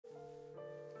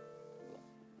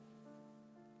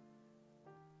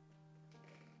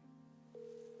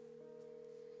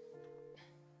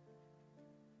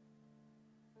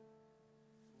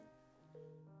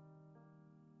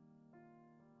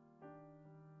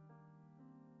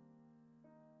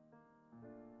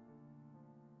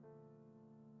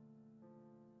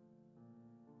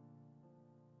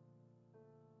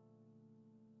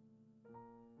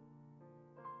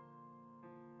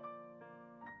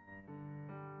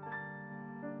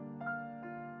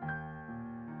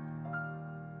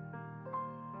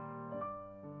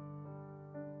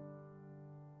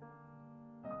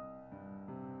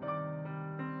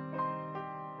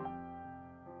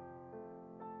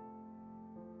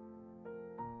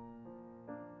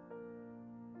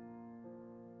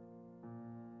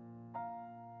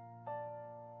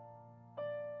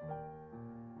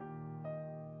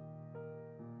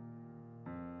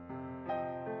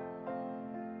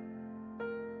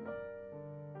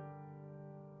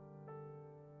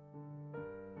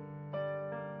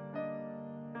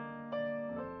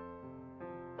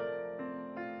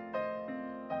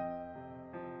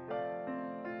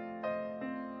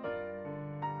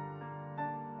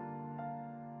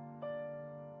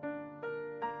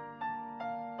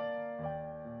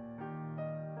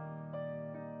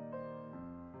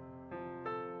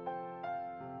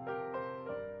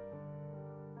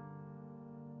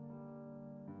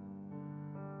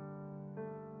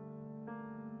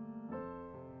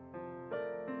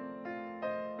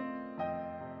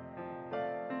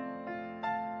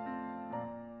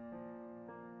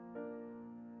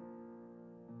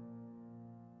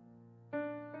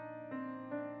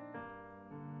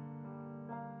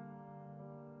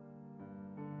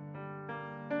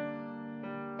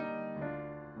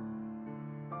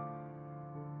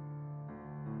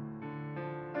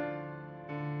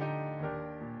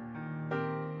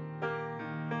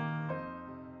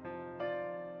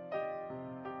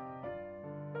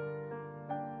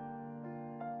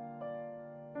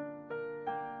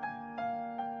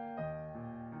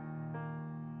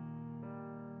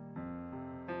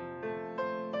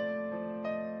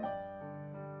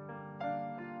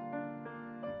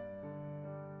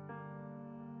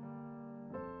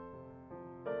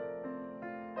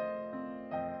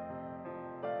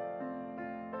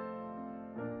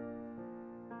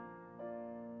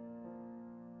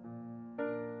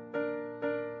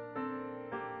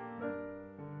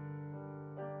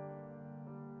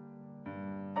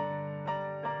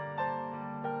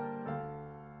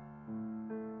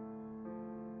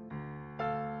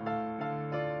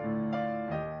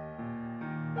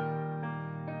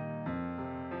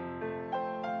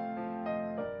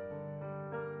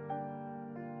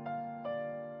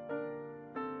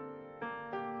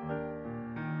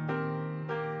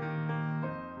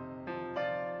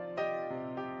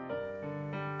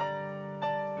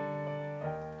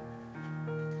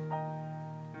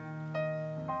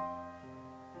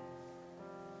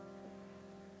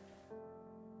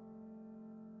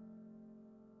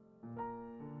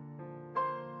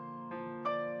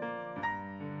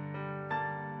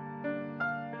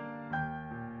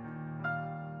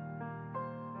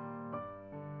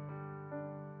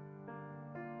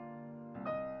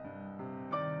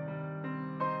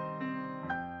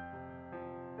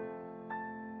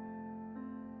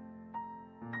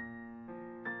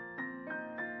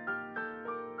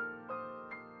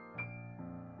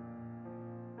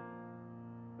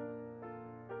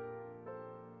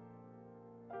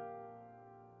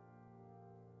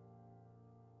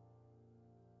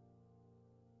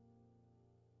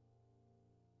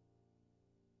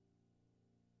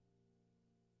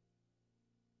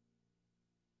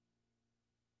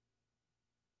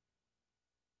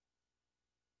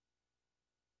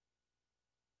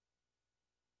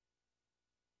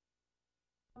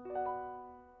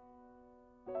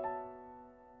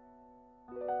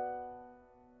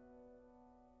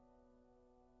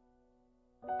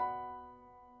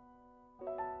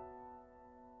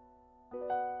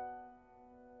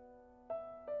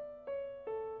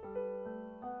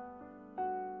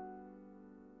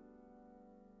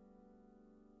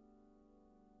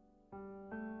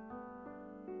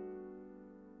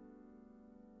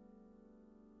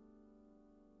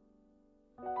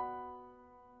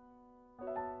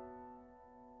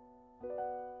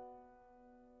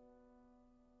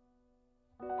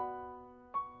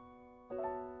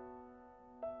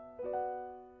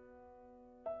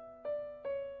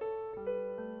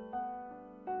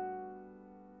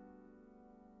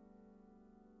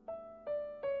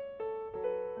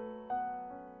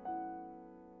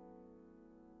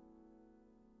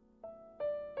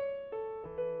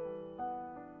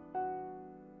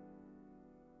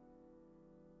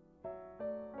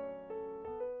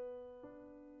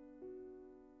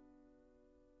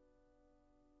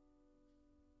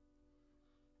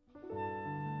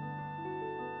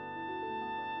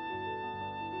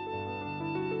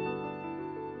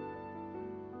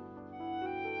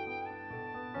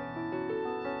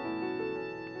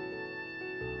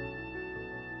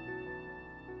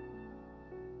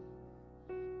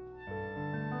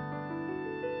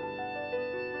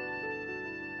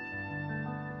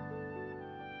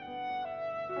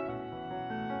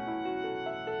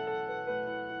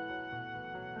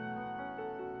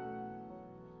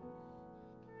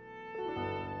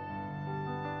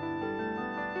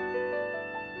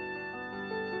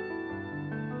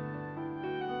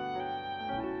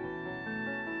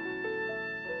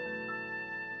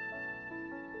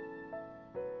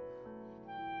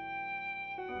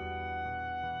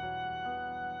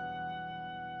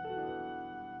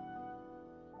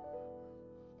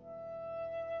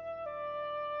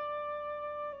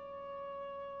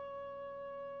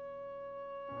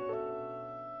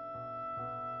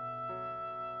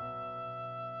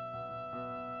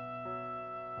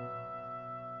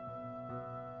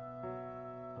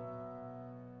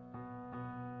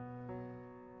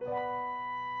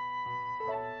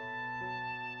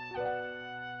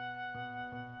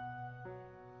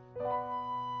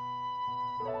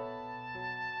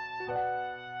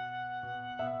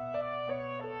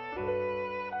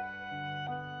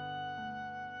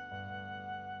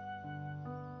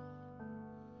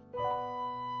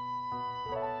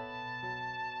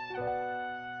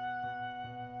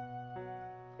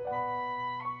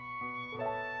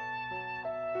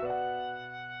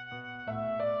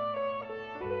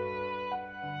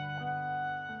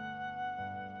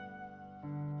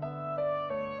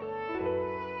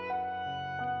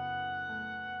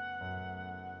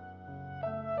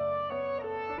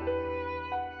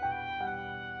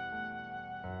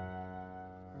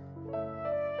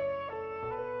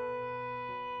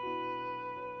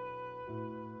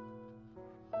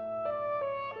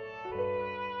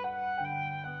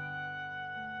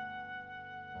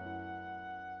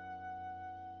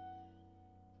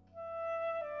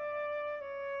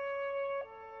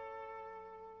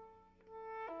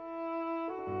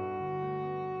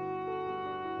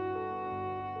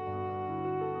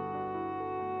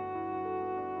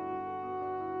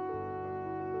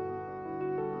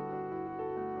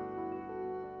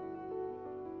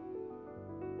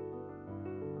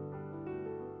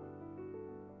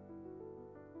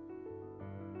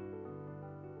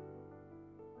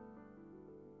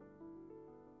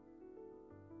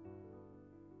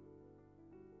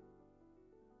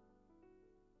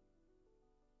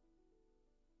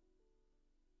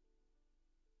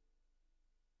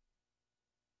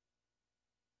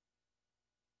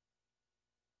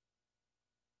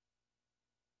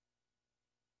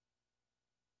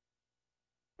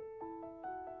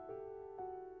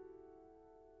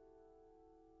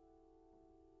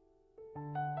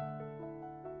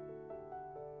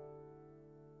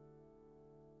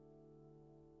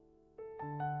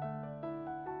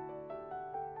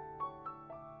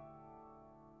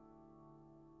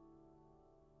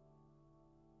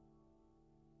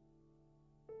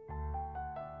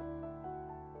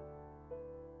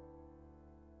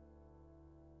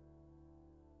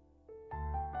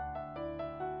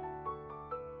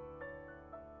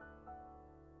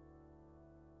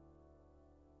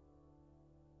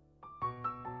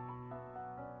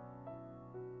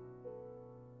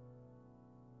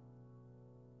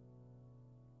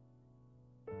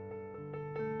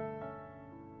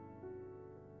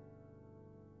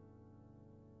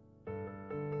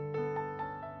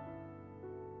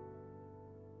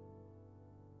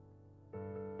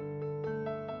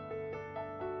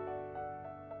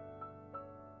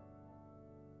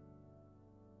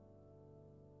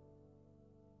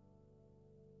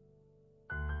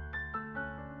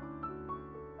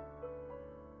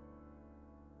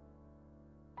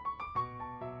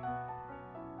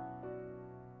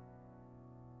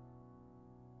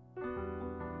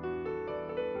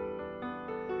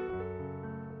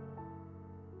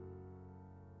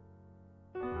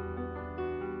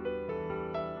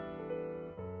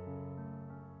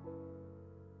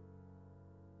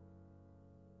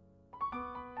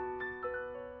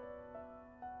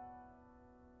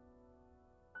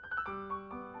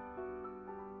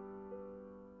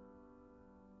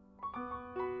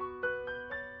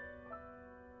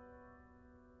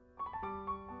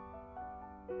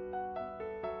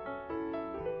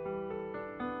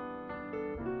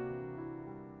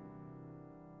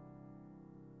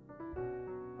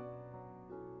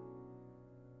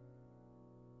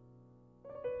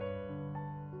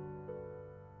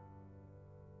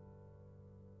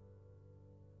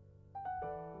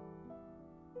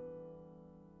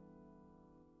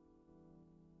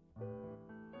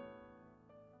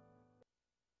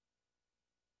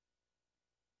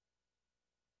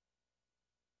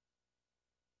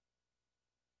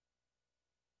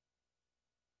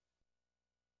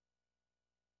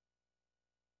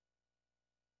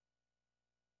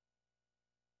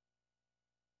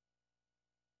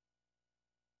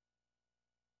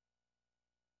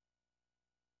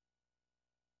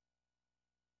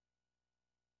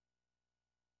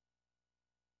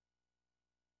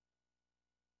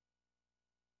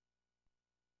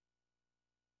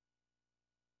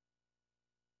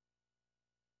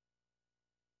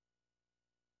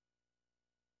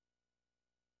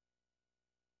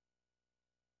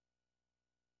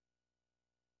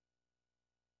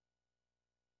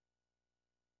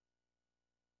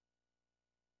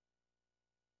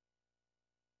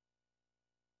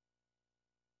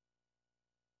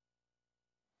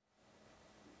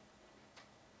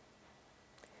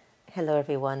Hello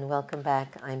everyone, welcome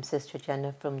back. I'm Sister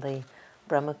Jenna from the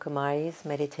Brahma Kumaris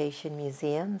Meditation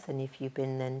Museums, and if you've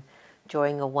been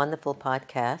enjoying a wonderful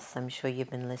podcast, I'm sure you've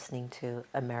been listening to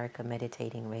America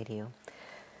Meditating Radio.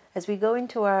 As we go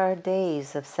into our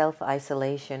days of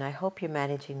self-isolation, I hope you're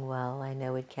managing well. I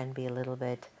know it can be a little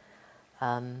bit,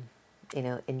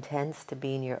 intense to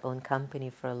be in your own company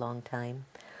for a long time.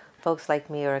 Folks like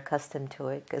me are accustomed to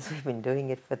it because we've been doing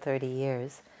it for 30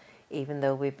 years. Even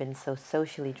though we've been so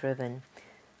socially driven,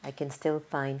 I can still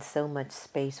find so much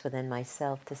space within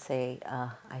myself to say,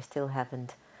 I still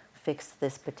haven't fixed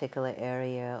this particular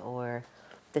area, or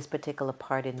this particular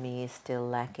part in me is still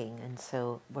lacking. And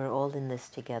so we're all in this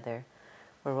together.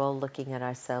 We're all looking at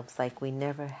ourselves like we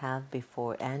never have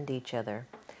before, and each other.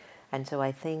 And so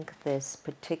I think this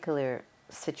particular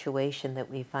situation that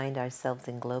we find ourselves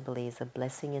in globally is a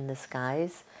blessing in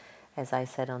disguise, as I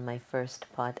said on my first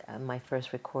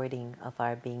recording of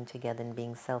our being together and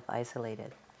being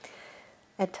self-isolated.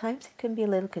 At times it can be a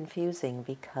little confusing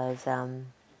because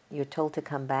you're told to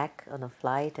come back on a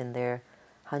flight and there are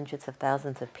hundreds of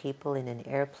thousands of people in an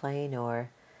airplane, or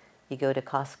you go to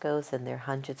Costco's and there are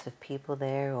hundreds of people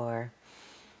there, or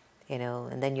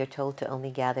and then you're told to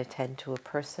only gather 10 to a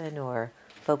person, or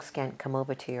folks can't come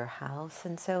over to your house.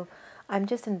 And so I'm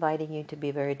just inviting you to be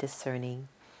very discerning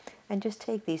and just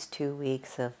take these 2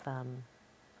 weeks of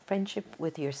friendship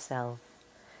with yourself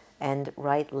and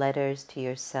write letters to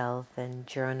yourself and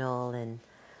journal and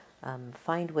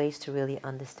find ways to really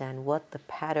understand what the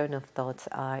pattern of thoughts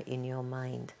are in your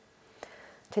mind.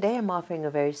 Today I'm offering a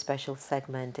very special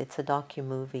segment. It's a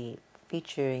docu-movie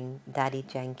featuring Dadi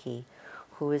Janki,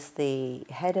 who is the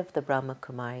head of the Brahma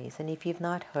Kumaris. And if you've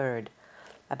not heard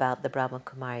about the Brahma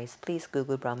Kumaris, please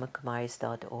Google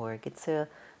brahmakumaris.org. It's a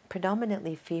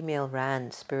predominantly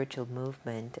female-run spiritual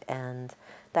movement, and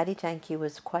Dadi Janki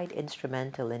was quite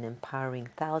instrumental in empowering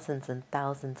thousands and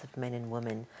thousands of men and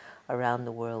women around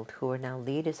the world who are now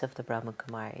leaders of the Brahma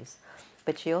Kumaris.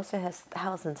 But she also has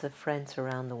thousands of friends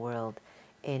around the world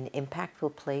in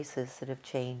impactful places that have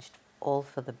changed all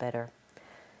for the better.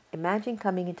 Imagine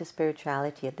coming into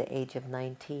spirituality at the age of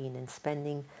 19 and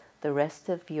spending the rest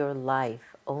of your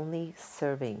life only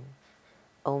serving,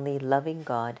 only loving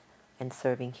God and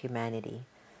serving humanity.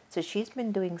 So she's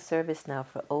been doing service now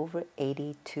for over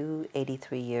 82,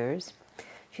 83 years.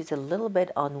 She's a little bit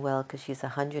unwell because she's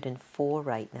 104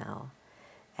 right now.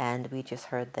 And we just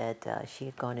heard that she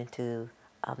had gone into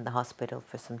the hospital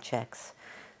for some checks.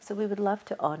 So we would love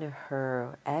to honor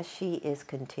her as she is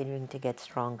continuing to get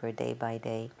stronger day by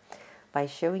day by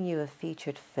showing you a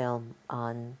featured film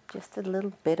on just a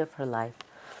little bit of her life.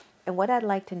 And what I'd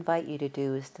like to invite you to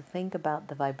do is to think about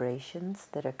the vibrations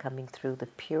that are coming through the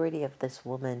purity of this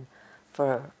woman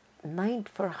for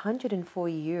 104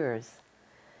 years,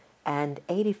 and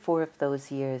 84 of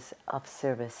those years of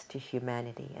service to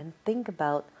humanity. And think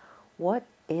about what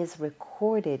is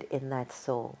recorded in that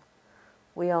soul.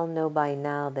 We all know by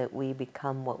now that we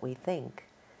become what we think,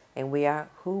 and we are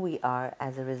who we are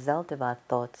as a result of our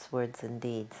thoughts, words, and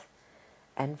deeds.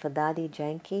 And for Dadi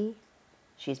Janki,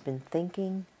 she's been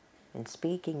thinking and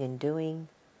speaking and doing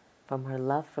from her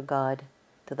love for God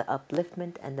to the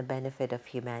upliftment and the benefit of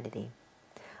humanity.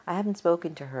 I haven't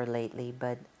spoken to her lately,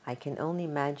 but I can only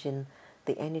imagine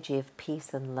the energy of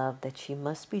peace and love that she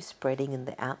must be spreading in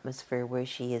the atmosphere where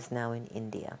she is now in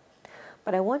India.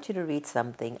 But I want you to read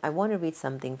something. I want to read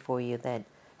something for you that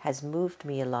has moved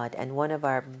me a lot, and one of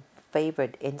our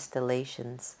favorite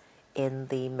installations in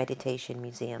the meditation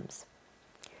museums.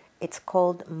 It's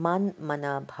called Man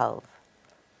Mana Bhav.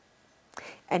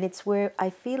 And it's where I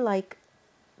feel like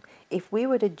if we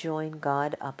were to join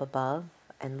God up above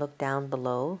and look down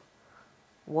below,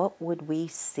 what would we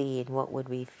see and what would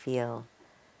we feel?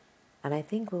 And I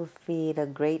think we'll feel a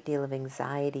great deal of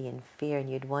anxiety and fear, and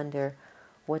you'd wonder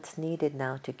what's needed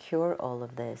now to cure all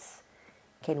of this.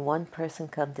 Can one person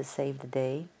come to save the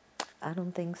day? I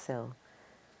don't think so.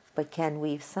 But can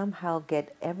we somehow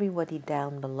get everybody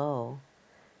down below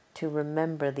to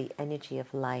remember the energy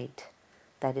of light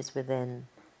that is within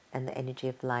and the energy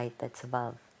of light that's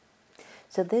above?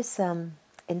 So this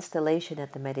installation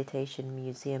at the Meditation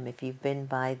Museum, if you've been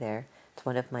by there, it's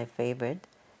one of my favorite.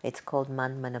 It's called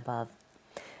Man Man Above.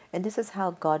 And this is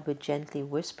how God would gently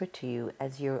whisper to you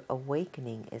as your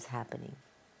awakening is happening.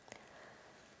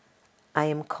 I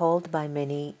am called by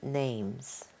many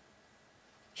names: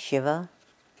 Shiva,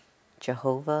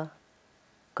 Jehovah,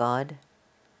 God,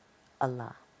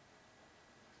 Allah.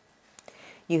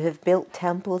 You have built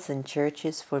temples and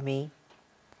churches for me.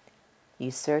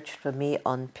 You searched for me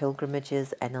on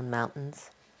pilgrimages and on mountains,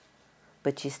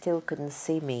 but you still couldn't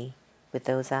see me with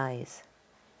those eyes.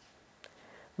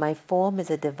 My form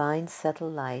is a divine subtle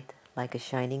light like a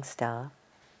shining star,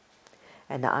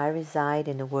 and I reside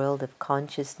in a world of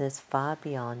consciousness far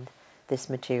beyond this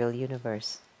material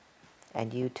universe.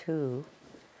 And you too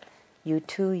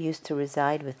used to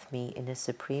reside with me in a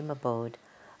supreme abode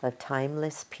of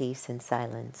timeless peace and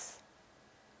silence.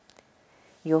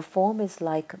 Your form is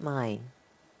like mine.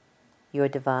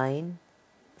 You're divine,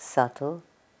 subtle,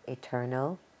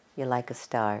 eternal. You're like a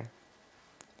star.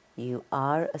 You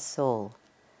are a soul,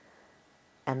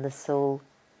 and the soul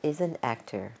is an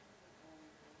actor,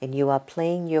 and you are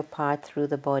playing your part through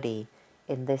the body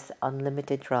in this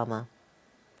unlimited drama.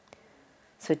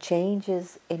 So change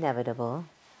is inevitable,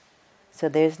 so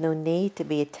there's no need to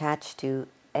be attached to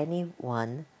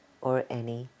anyone or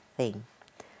anything.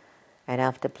 And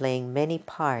after playing many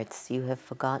parts, you have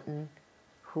forgotten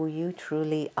who you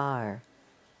truly are,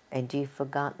 and you've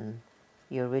forgotten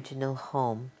your original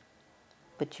home,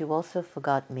 but you also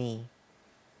forgot me.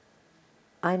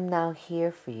 I'm now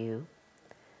here for you,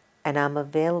 and I'm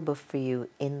available for you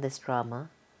in this drama.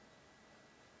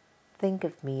 Think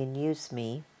of me and use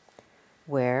me,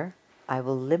 where I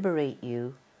will liberate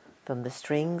you from the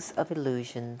strings of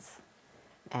illusions,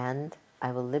 and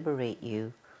I will liberate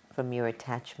you from your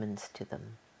attachments to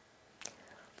them.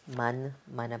 Man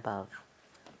above,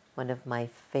 one of my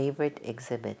favorite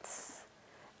exhibits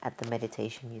at the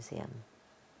Meditation Museum.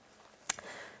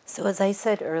 So as I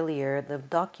said earlier, the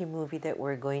docu-movie that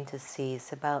we're going to see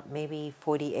is about maybe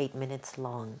 48 minutes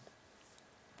long.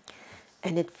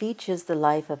 And it features the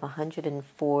life of a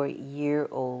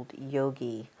 104-year-old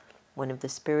yogi, one of the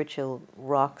spiritual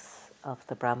rocks of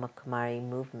the Brahma Kumari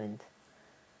movement.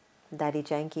 Dadi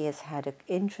Janki has had an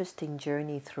interesting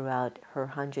journey throughout her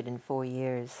 104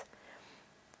 years.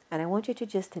 And I want you to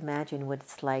just imagine what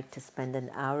it's like to spend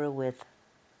an hour with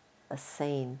a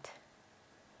saint,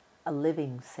 a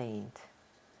living saint,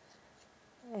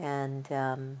 and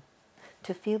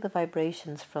to feel the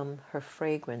vibrations from her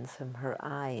fragrance, from her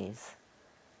eyes,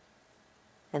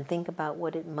 and think about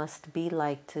what it must be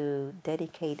like to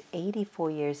dedicate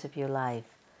 84 years of your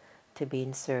life to be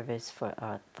in service for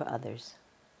others.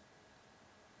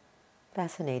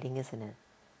 Fascinating, isn't it?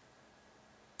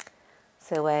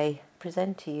 So I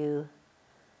present to you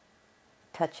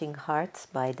Touching Hearts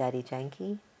by Dadi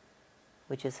Janki,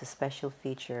 which is a special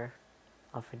feature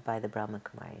offered by the Brahma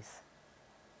Kumaris.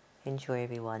 Enjoy,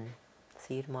 everyone.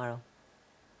 See you tomorrow.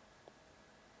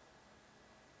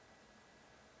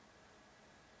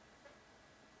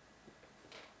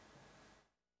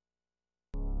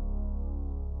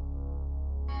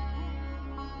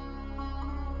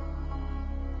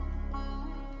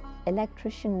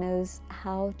 Electrician knows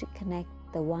how to connect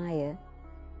the wire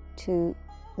to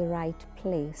the right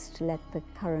place to let the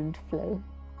current flow.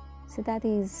 So that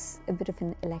is a bit of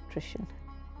an electrician.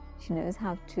 She knows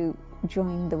how to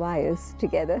join the wires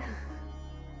together.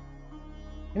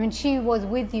 When she was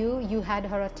with you, you had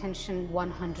her attention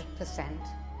 100%.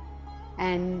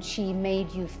 And she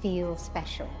made you feel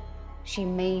special. She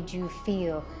made you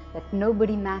feel that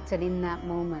nobody mattered in that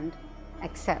moment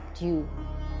except you.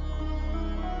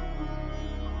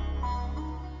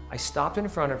 I stopped in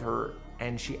front of her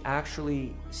and she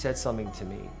actually said something to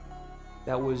me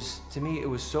that was, to me, it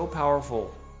was so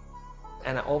powerful.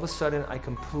 And all of a sudden I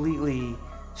completely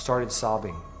started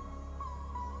sobbing.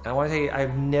 And I want to tell you,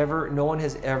 no one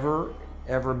has ever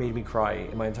made me cry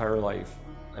in my entire life.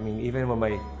 I mean, even when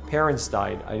my parents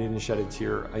died, I didn't shed a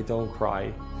tear. I don't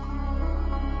cry.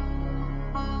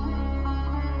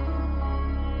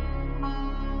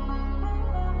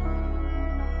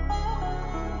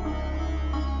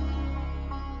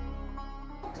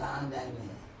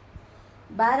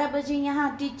 बारह बजे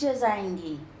यहाँ teachers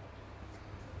आएंगी.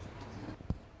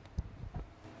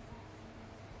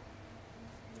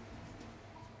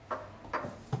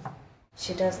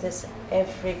 She does this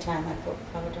every time I put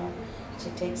powder on. She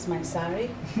takes my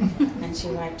sari and she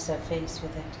wipes her face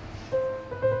with it.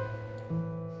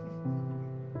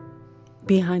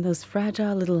 Behind those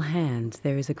fragile little hands,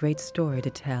 there is a great story to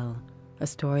tell. A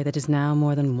story that is now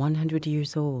more than 100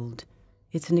 years old.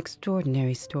 It's an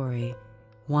extraordinary story.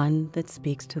 One that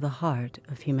speaks to the heart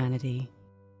of humanity.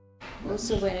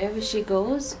 Also, wherever she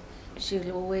goes,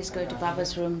 she'll always go to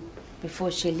Baba's room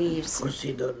before she leaves.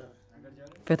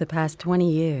 For the past 20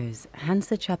 years,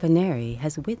 Hansa Chapaneri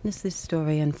has witnessed this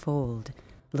story unfold,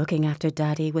 looking after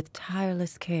Dadi with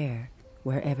tireless care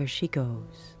wherever she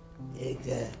goes.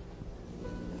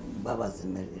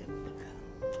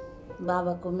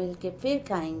 बाबा को मिलके फिर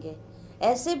खाएंगे.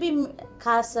 ऐसे भी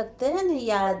खा सकते हैं ना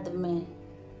याद में.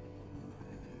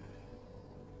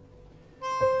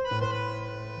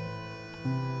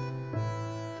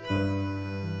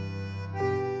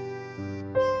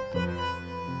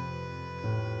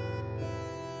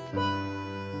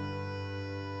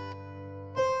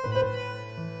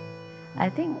 I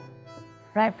think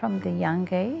right from the young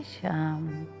age,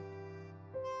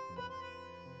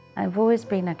 I've always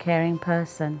been a caring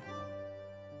person,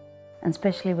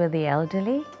 especially with the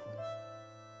elderly.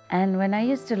 And when I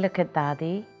used to look at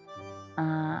Dadi,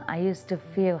 I used to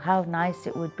feel how nice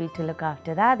it would be to look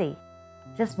after Dadi.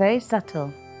 Just very subtle.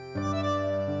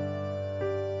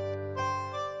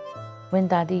 When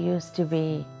Dadi used to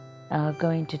be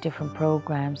going to different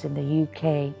programs in the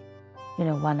UK,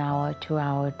 1 hour, 2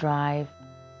 hour drive,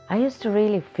 I used to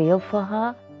really feel for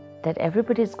her that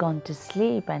everybody's gone to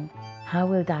sleep and how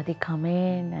will Dadi come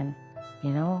in and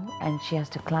and she has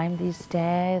to climb these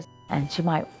stairs and she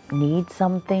might need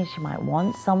something, she might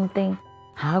want something.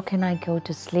 How can I go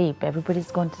to sleep?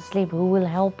 Everybody's gone to sleep, who will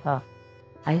help her?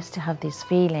 I used to have these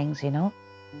feelings,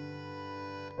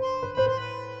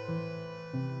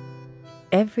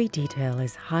 Every detail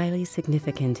is highly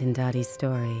significant in Dadi's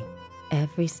story,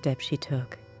 every step she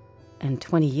took. And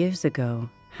 20 years ago,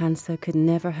 Hansa could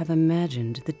never have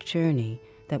imagined the journey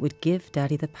that would give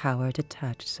Dadi the power to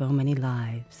touch so many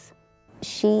lives.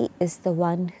 She is the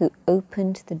one who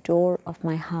opened the door of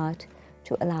my heart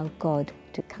to allow God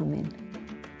to come in.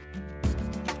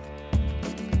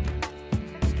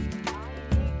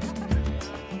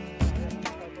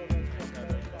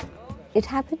 It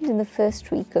happened in the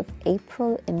first week of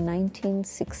April in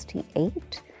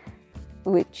 1968,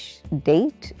 which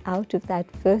date out of that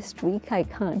first week I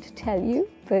can't tell you,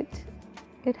 but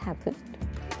it happened.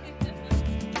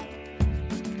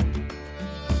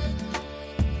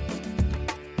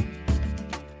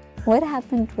 What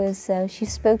happened was she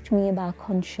spoke to me about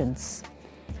conscience,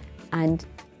 and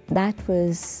that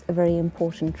was a very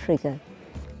important trigger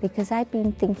because I'd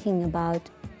been thinking about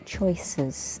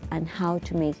choices and how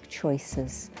to make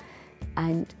choices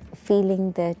and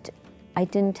feeling that I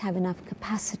didn't have enough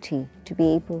capacity to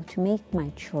be able to make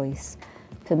my choice.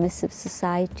 Permissive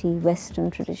society, Western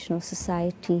traditional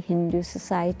society, Hindu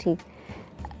society,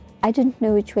 I didn't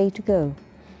know which way to go.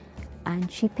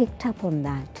 And she picked up on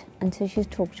that. And so she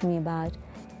talked to me about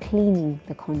cleaning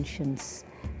the conscience.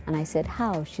 And I said,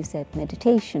 how? She said,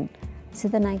 meditation. So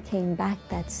then I came back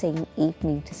that same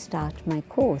evening to start my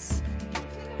course.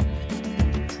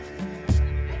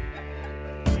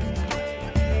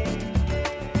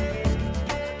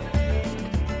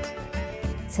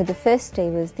 So the first day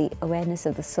was the awareness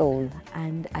of the soul,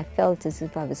 and I felt as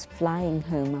if I was flying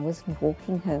home, I wasn't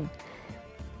walking home.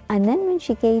 And then when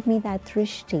she gave me that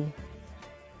drishti,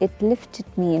 it lifted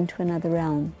me into another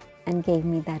realm and gave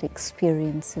me that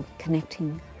experience of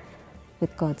connecting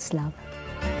with God's love.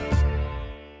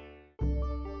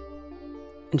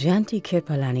 Janti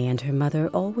Kirpalani and her mother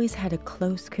always had a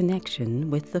close connection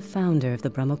with the founder of the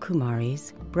Brahma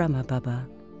Kumaris, Brahma Baba.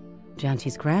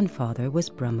 Janti's grandfather was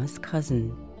Brahma's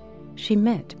cousin. She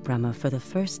met Brahma for the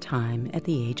first time at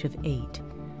the age of 8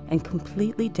 and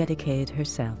completely dedicated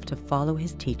herself to follow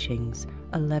his teachings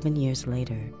 11 years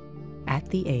later, at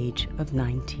the age of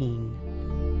 19.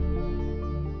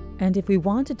 And if we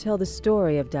want to tell the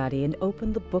story of Dadi and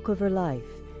open the book of her life,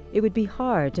 it would be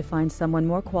hard to find someone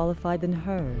more qualified than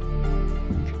her.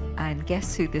 And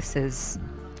guess who this is?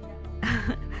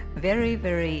 Very,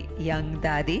 very young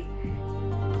Dadi.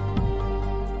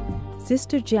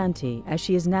 Sister Janti, as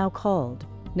she is now called,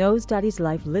 knows Dadi's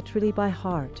life literally by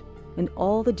heart and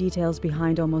all the details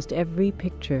behind almost every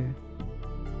picture.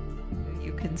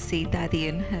 You can see Dadi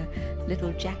in her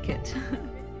little jacket.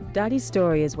 Dadi's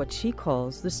story is what she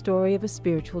calls the story of a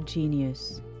spiritual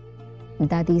genius.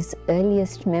 Dadi's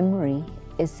earliest memory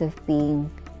is of being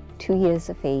 2 years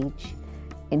of age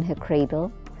in her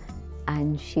cradle,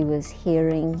 and she was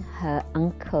hearing her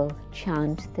uncle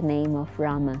chant the name of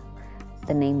Rama,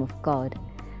 the name of God.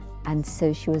 And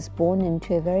so she was born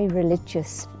into a very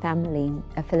religious family,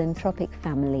 a philanthropic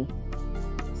family.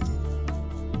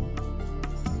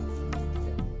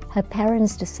 Her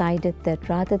parents decided that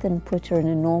rather than put her in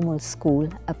a normal school,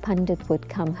 a pandit would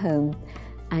come home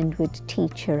and would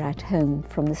teach her at home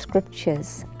from the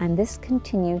scriptures. And this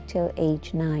continued till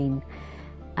age 9.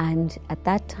 And at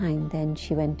that time then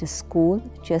she went to school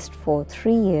just for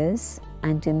 3 years,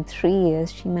 and in 3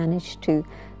 years she managed to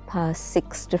pass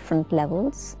 6 different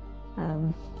levels.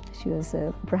 She was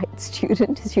a bright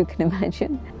student, as you can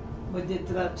imagine.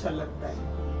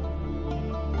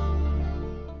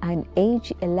 And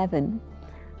age 11,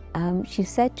 she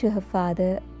said to her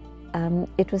father,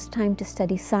 it was time to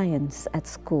study science at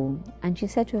school. And she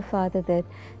said to her father that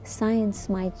science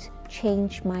might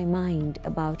change my mind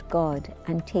about God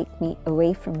and take me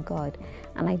away from God.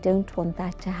 And I don't want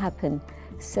that to happen.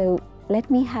 So let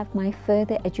me have my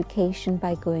further education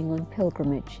by going on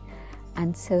pilgrimage.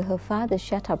 And so her father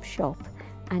shut up shop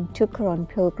and took her on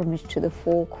pilgrimage to the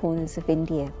four corners of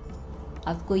India.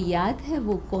 आपको याद है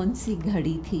वो कौन सी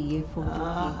घड़ी थी ये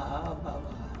photo?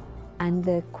 And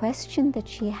the question that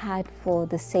she had for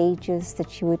the sages that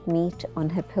she would meet on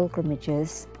her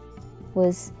pilgrimages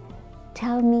was,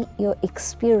 tell me your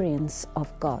experience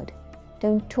of God.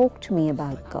 Don't talk to me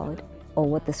about God or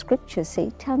what the scriptures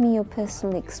say. Tell me your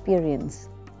personal experience.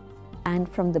 And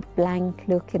from the blank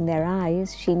look in their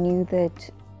eyes, she knew that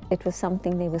it was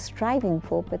something they were striving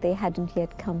for, but they hadn't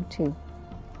yet come to.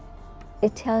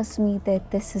 It tells me that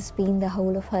this has been the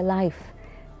whole of her life.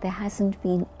 There hasn't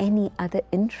been any other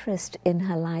interest in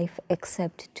her life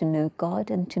except to know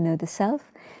God and to know the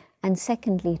self, and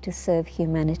secondly, to serve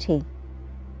humanity.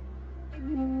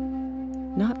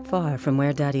 Not far from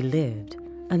where Dadi lived,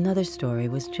 another story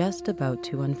was just about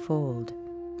to unfold.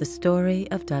 The story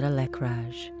of Dada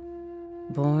Lekraj.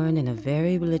 Born in a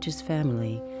very religious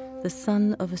family, the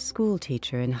son of a school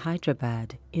teacher in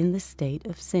Hyderabad in the state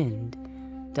of Sindh,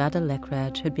 Dada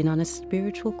Lekraj had been on a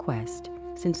spiritual quest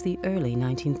since the early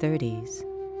 1930s.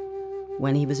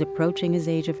 When he was approaching his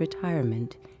age of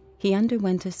retirement, he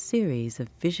underwent a series of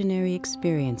visionary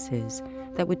experiences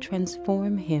that would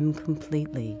transform him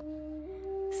completely.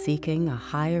 Seeking a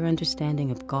higher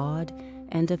understanding of God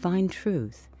and divine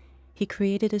truth, he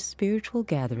created a spiritual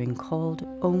gathering called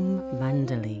Om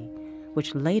Mandali,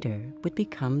 which later would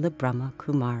become the Brahma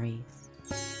Kumaris.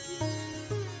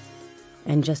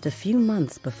 And just a few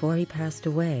months before he passed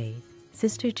away,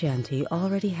 Sister Janki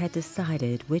already had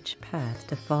decided which path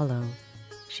to follow.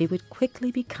 She would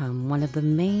quickly become one of the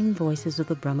main voices of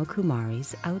the Brahma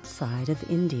Kumaris outside of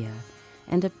India,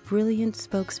 and a brilliant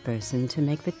spokesperson to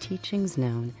make the teachings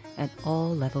known at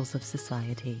all levels of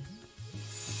society.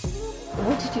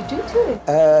 What did you do to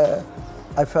it?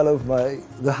 I fell over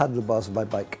the handlebars of my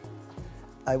bike.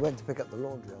 I went to pick up the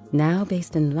laundry. Now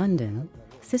based in London,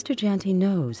 Sister Janki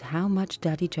knows how much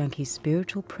Dadi Janki's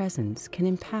spiritual presence can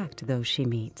impact those she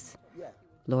meets.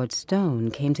 Lord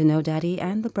Stone came to know Dadi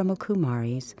and the Brahma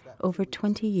Kumaris over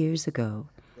 20 years ago,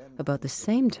 about the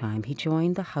same time he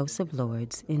joined the House of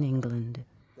Lords in England.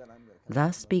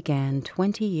 Thus began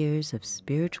 20 years of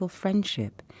spiritual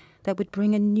friendship that would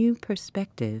bring a new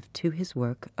perspective to his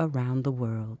work around the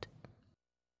world.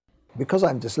 Because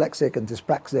I'm dyslexic and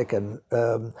dyspraxic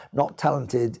and not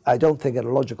talented, I don't think in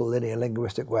a logical, linear,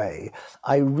 linguistic way,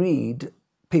 I read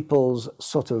people's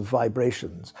sort of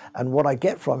vibrations. And what I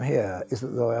get from here is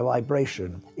that the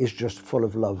vibration is just full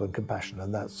of love and compassion,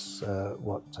 and that's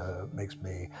what makes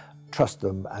me trust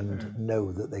them and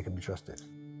know that they can be trusted.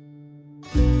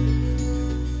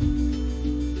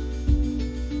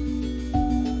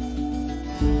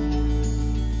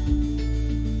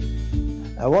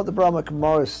 What the Brahma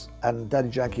Kumaris and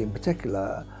Dadi Janki in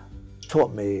particular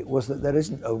taught me was that there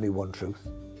isn't only one truth.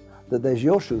 That there's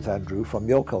your truth, Andrew, from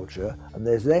your culture, and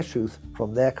there's their truth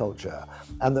from their culture.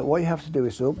 And that what you have to do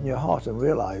is to open your heart and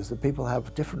realize that people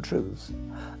have different truths.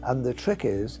 And the trick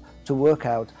is to work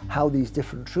out how these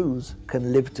different truths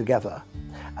can live together.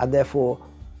 And therefore,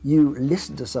 you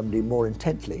listen to somebody more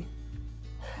intently.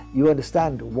 You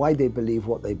understand why they believe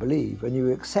what they believe, and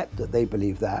you accept that they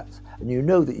believe that, and you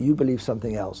know that you believe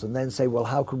something else, and then say, well,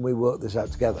 how can we work this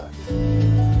out together?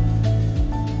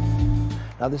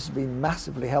 Now, this has been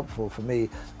massively helpful for me.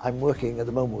 I'm working at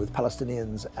the moment with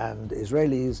Palestinians and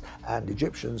Israelis and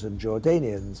Egyptians and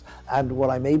Jordanians, and what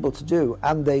I'm able to do,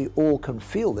 and they all can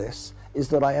feel this, is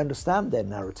that I understand their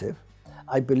narrative.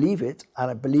 I believe it, and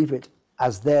I believe it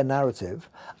as their narrative.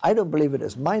 I don't believe it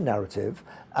as my narrative,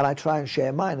 and I try and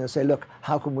share mine and say, look,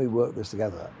 how can we work this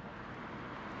together?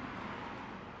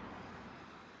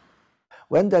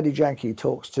 When Dadi Janki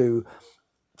talks to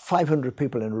 500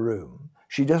 people in a room,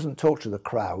 she doesn't talk to the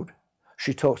crowd,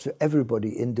 she talks to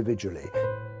everybody individually.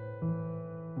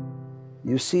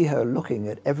 You see her looking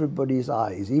at everybody's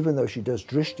eyes, even though she does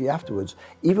drishti afterwards,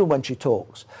 even when she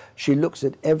talks. She looks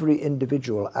at every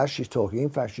individual as she's talking. In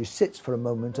fact, she sits for a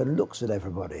moment and looks at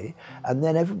everybody, and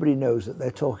then everybody knows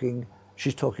that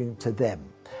she's talking to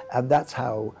them. And that's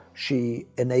how she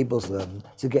enables them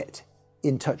to get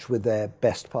in touch with their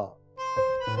best part.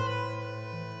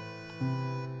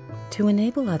 To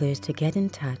enable others to get in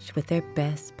touch with their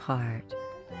best part,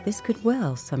 this could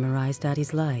well summarize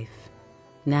Dadi's life.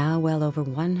 Now well over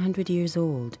 100 years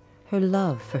old, her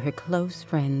love for her close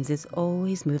friends is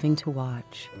always moving to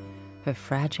watch. Her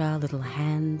fragile little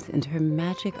hands and her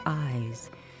magic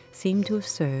eyes seem to have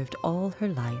served all her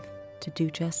life to do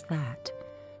just that,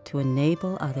 to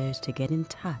enable others to get in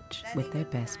touch with their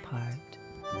best part.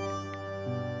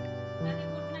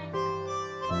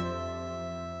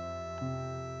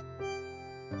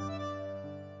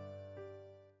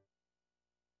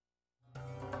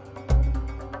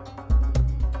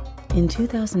 In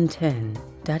 2010,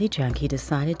 Dadi Janki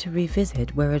decided to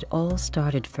revisit where it all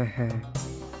started for her.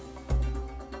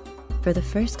 For the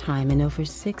first time in over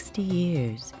 60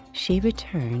 years, she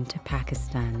returned to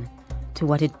Pakistan, to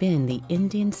what had been the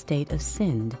Indian state of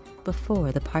Sindh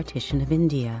before the partition of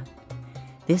India.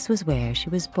 This was where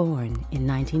she was born in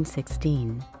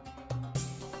 1916.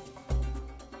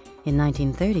 In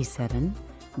 1937,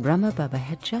 Brahma Baba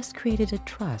had just created a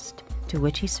trust to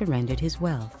which he surrendered his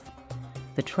wealth.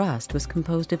 The trust was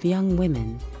composed of young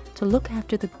women to look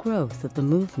after the growth of the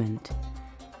movement.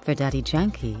 For Dadi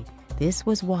Janki, this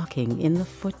was walking in the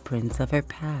footprints of her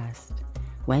past,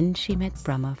 when she met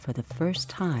Brahma for the first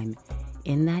time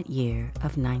in that year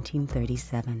of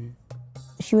 1937.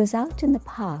 She was out in the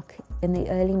park in the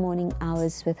early morning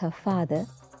hours with her father,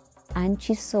 and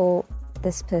she saw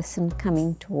this person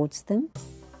coming towards them.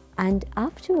 And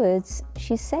afterwards,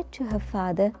 she said to her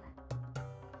father,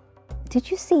 "Did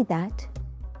you see that?"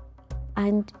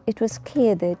 And it was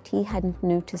clear that he hadn't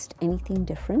noticed anything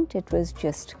different. It was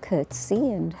just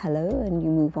curtsy and hello, and you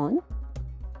move on.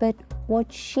 But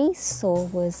what she saw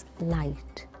was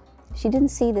light. She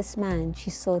didn't see this man, she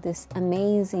saw this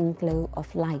amazing glow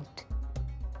of light.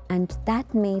 And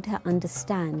that made her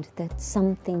understand that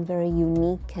something very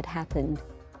unique had happened.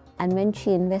 And when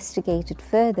she investigated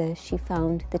further, she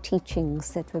found the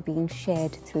teachings that were being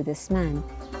shared through this man.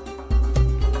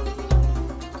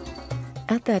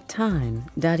 At that time,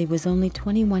 Dadi was only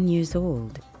 21 years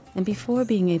old, and before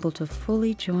being able to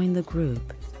fully join the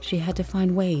group, she had to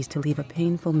find ways to leave a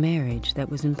painful marriage that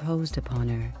was imposed upon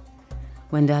her.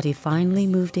 When Dadi finally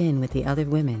moved in with the other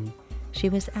women, she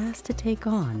was asked to take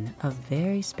on a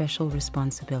very special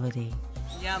responsibility.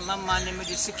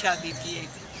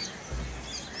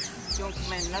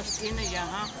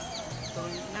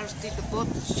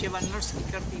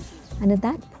 And at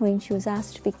that point, she was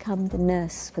asked to become the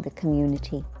nurse for the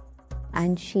community.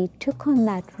 And she took on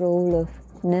that role of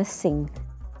nursing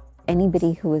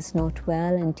anybody who was not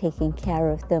well and taking care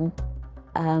of them,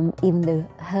 even though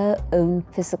her own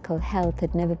physical health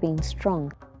had never been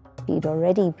strong. She'd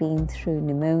already been through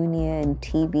pneumonia and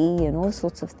TB and all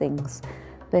sorts of things.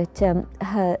 But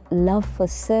her love for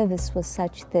service was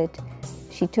such that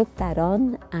she took that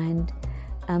on, and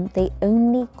they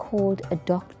only called a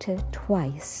doctor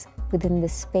twice within the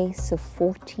space of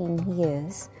 14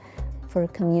 years for a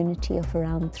community of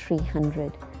around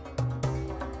 300.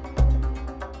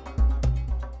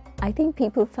 I think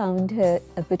people found her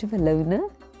a bit of a loner.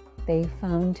 They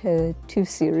found her too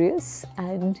serious,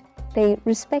 and they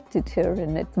respected her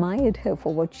and admired her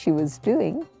for what she was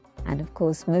doing. And of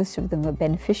course, most of them were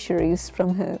beneficiaries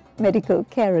from her medical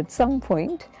care at some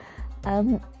point.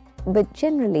 But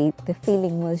generally, the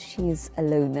feeling was she is a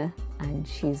loner and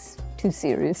she's too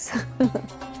serious.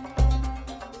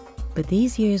 But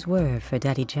these years were, for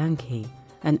Dadi Janki,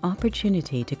 an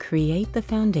opportunity to create the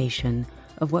foundation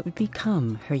of what would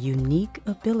become her unique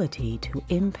ability to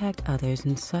impact others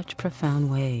in such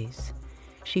profound ways.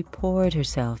 She poured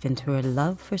herself into her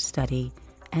love for study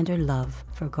and her love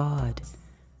for God.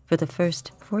 For the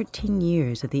first 14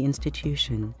 years of the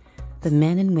institution, the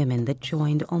men and women that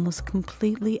joined almost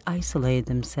completely isolated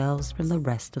themselves from the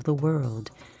rest of the world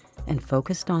and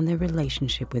focused on their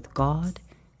relationship with God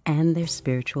and their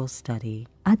spiritual study.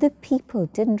 Other people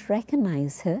didn't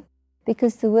recognize her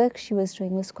because the work she was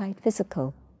doing was quite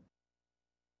physical.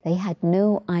 They had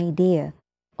no idea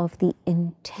of the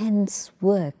intense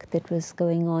work that was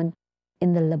going on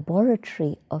in the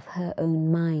laboratory of her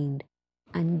own mind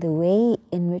and the way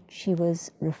in which she was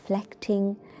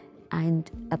reflecting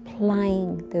and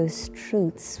applying those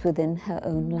truths within her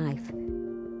own life.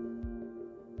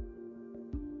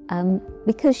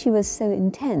 Because she was so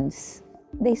intense,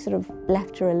 they sort of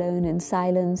left her alone in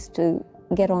silence to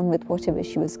get on with whatever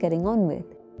she was getting on with.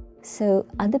 So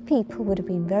other people would have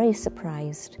been very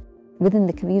surprised within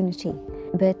the community,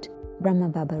 but Brahma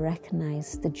Baba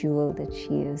recognized the jewel that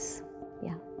she is.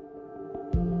 Yeah.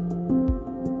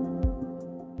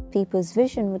 People's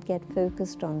vision would get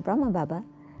focused on Brahma Baba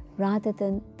rather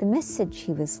than the message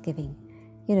he was giving.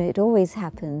 You know, it always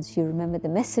happens, you remember the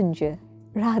messenger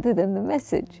rather than the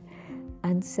message.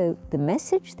 And so the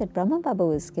message that Brahma Baba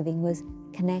was giving was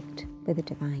connect with the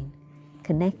divine,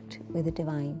 connect with the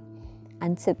divine.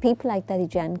 And so people like Dadi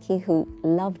Janki, who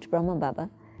loved Brahma Baba,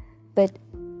 but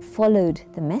followed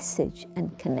the message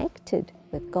and connected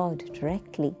with God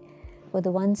directly, were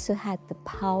the ones who had the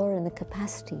power and the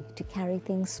capacity to carry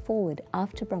things forward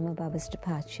after Brahma Baba's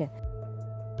departure.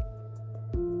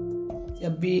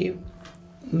 जब भी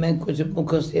मैं कुछ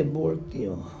मुख से बोलती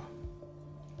हूँ,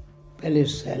 पहले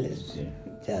silence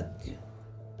जाती हूँ,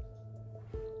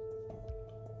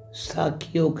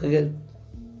 साखियों के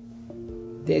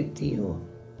देखती हूँ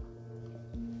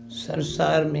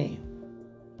संसार में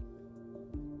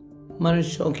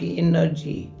मनुष्यों की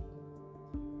एनर्जी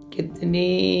कितनी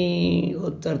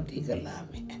उतरती कला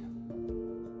में है,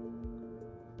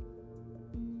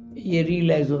 ये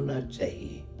रियलाइज होना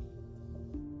चाहिए।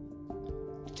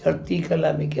 चढ़ती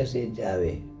कला में कैसे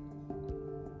जावे,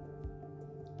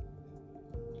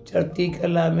 चढ़ती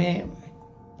कला में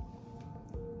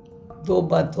दो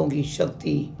बातों की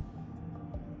शक्ति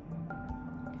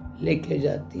लेके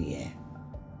जाती है,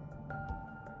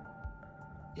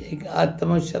 एक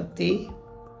आत्म शक्ति,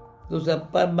 दूसरा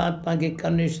परमात्मा के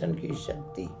कनेक्शन की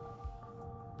शक्ति,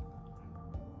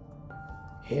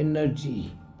 एनर्जी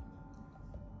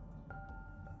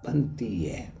बनती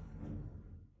है।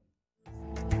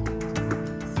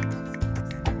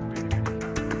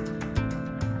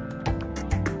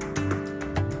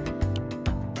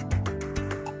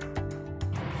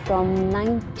 From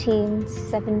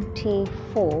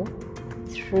 1974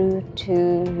 through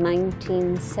to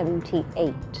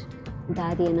 1978,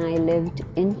 Dadi and I lived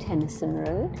in Tennyson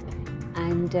Road,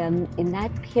 and in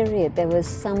that period there was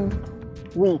some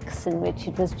weeks in which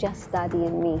it was just Dadi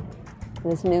and me.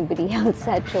 There was nobody else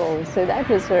at all, so that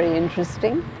was very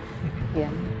interesting. Yeah.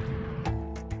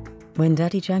 When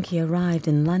Dadi Janki arrived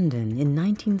in London in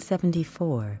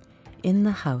 1974, in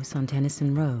the house on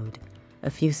Tennyson Road, a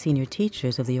few senior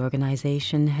teachers of the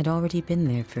organization had already been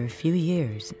there for a few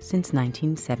years, since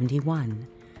 1971.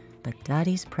 But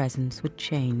Dadi's presence would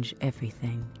change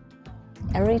everything.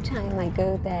 Every time I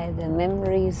go there, the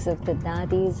memories of the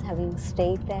Dadis having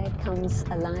stayed there comes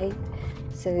alive.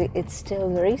 So it's still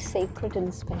very sacred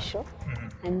and special.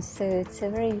 And so it's a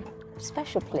very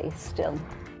special place still.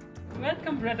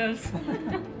 Welcome, brothers.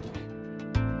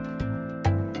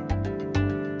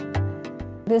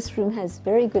 This room has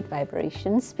very good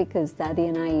vibrations because Dadi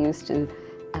and I used to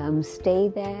stay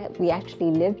there. We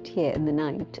actually lived here in the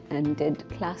night and did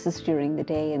classes during the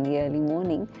day in the early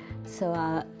morning. So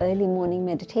our early morning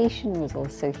meditation was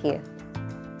also here.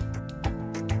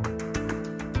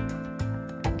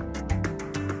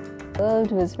 The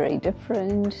world was very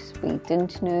different. We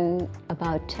didn't know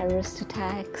about terrorist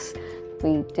attacks.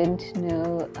 We didn't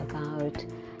know about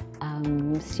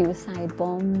suicide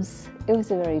bombs. It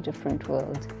was a very different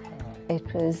world.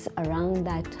 It was around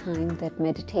that time that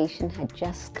meditation had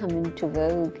just come into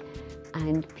vogue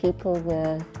and people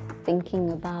were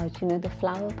thinking about, you know, the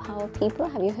flower power people.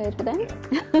 Have you heard of them?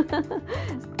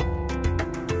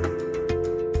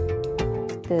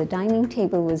 The dining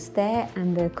table was there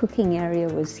and the cooking area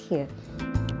was here.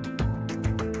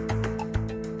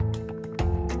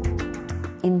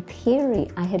 In theory,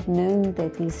 I had known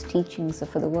that these teachings are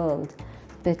for the world,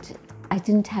 but I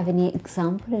didn't have any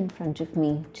example in front of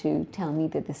me to tell me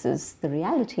that this is the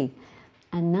reality.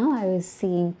 And now I was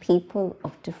seeing people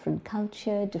of different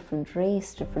culture, different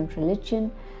race, different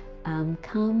religion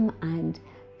come, and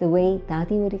the way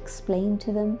Dadi would explain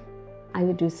to them. I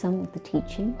would do some of the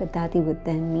teaching, but Dadi would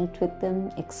then meet with them,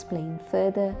 explain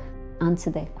further, answer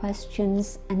their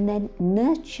questions, and then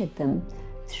nurture them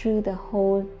through the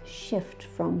whole shift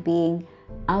from being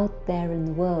out there in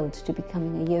the world to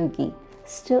becoming a yogi.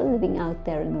 Still living out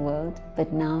there in the world,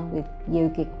 but now with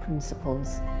yogic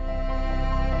principles.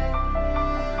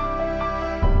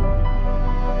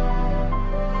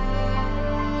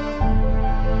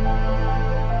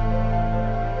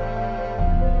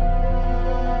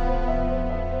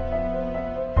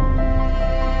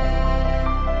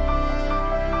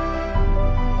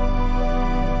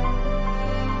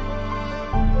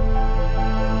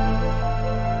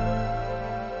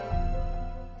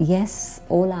 Yes,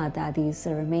 all our Dadis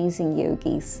are amazing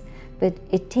yogis, but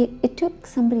it took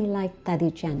somebody like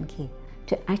Dadi Janki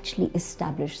to actually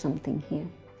establish something here.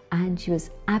 And she was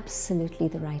absolutely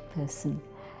the right person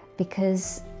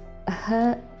because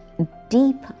her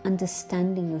deep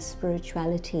understanding of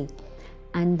spirituality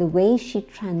and the way she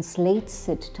translates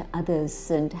it to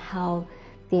others and how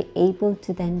they're able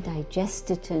to then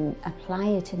digest it and apply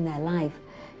it in their life.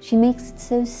 She makes it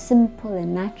so simple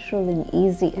and natural and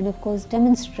easy, and of course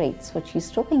demonstrates what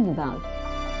she's talking about.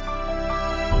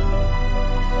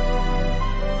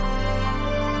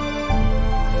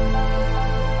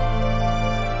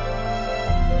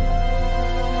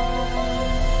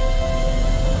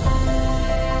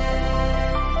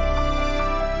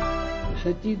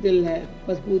 सच्ची दिल है,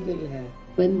 मजबूत दिल है.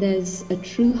 When there's a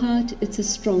true heart, it's a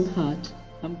strong heart.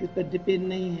 हम किस पर depend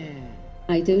नहीं हैं.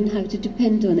 I don't have to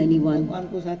depend on anyone. भगवान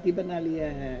को साथी बना लिया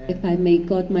है. If I make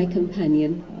God my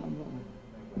companion,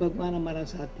 भगवान हमारा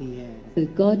साथी है. so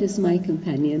God is my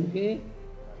companion. Okay?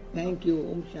 Thank you.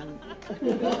 Om Shanti.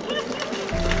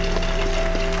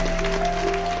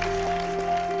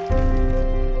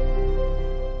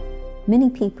 Many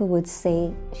people would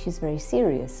say she's very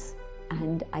serious.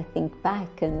 And I think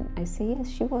back and I say, yes,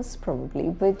 she was probably,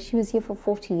 but she was here for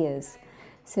 40 years.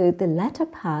 So the latter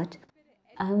part,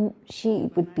 she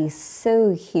would be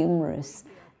so humorous.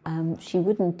 She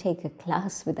wouldn't take a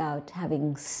class without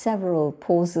having several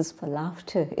pauses for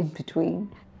laughter in between.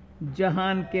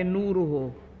 जहान के नूर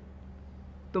हो,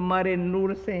 तुम्हारे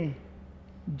नूर से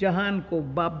जहान को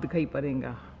बाप दिखाई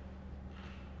पड़ेगा.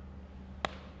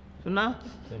 सुना?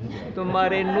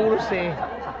 तुम्हारे नूर से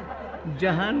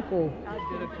जहान को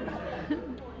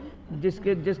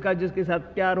जिसके साथ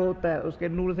प्यार होता है उसके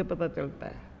नूर से पता चलता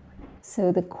है.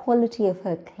 So the quality of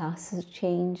her classes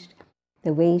changed,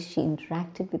 the way she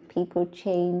interacted with people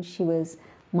changed. She was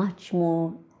much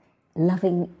more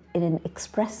loving in an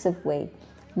expressive way,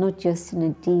 not just in a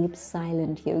deep,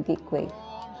 silent, yogic way.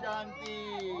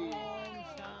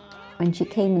 When she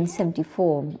came in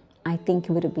 '74, I think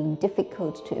it would have been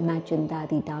difficult to imagine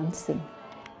Dadi dancing.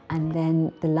 And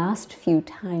then the last few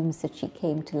times that she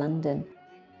came to London,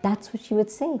 that's what she would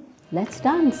say, let's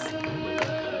dance.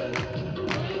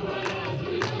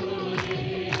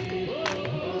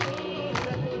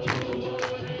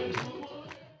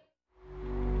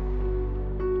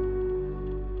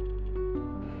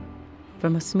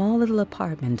 From a small little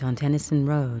apartment on Tennyson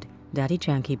Road, Dadi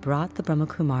Janki brought the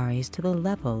Brahmakumaris to the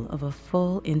level of a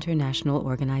full international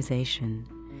organization.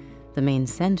 The main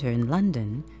center in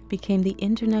London became the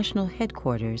international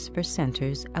headquarters for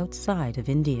centers outside of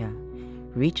India,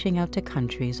 reaching out to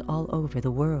countries all over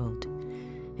the world.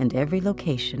 And every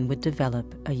location would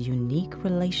develop a unique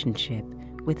relationship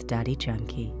with Dadi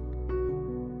Janki.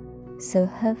 So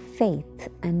her faith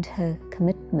and her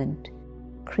commitment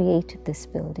created this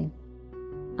building.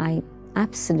 I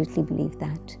absolutely believe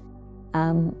that.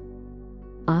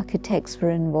 Architects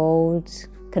were involved,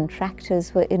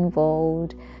 contractors were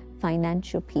involved,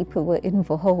 financial people were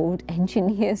involved,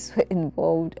 engineers were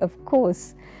involved, of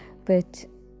course, but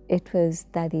it was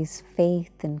Dadi's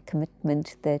faith and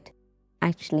commitment that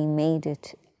actually made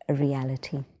it a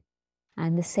reality.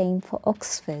 And the same for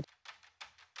Oxford.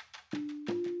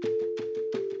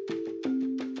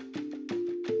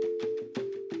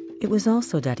 It was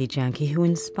also Dadi Janki who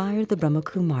inspired the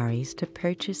Brahmakumaris to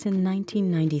purchase in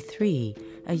 1993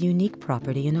 a unique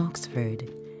property in Oxford.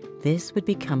 This would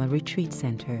become a retreat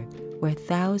center where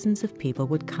thousands of people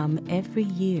would come every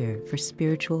year for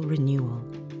spiritual renewal.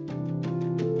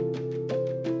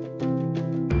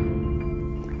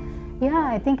 Yeah,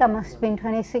 I think I must have been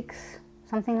 26,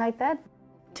 something like that.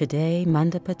 Today,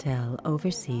 Manda Patel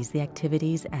oversees the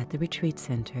activities at the retreat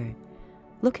center.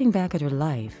 Looking back at her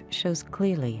life shows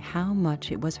clearly how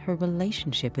much it was her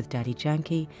relationship with Dadi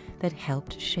Janki that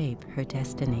helped shape her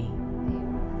destiny.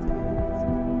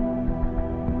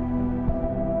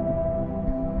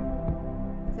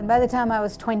 And by the time I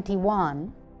was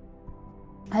 21,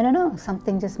 I don't know,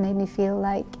 something just made me feel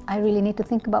like I really need to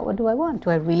think about what do I want?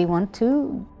 Do I really want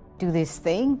to do this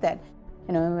thing that,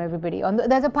 you know, everybody...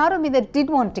 There's a part of me that did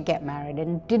want to get married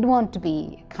and did want to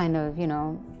be kind of, you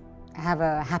know, have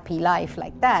a happy life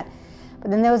like that.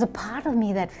 But then there was a part of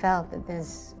me that felt that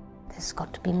there's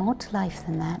got to be more to life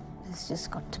than that. There's just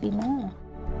got to be more.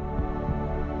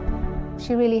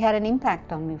 She really had an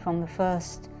impact on me from the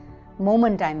first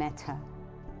moment I met her.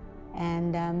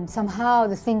 And somehow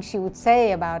the things she would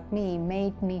say about me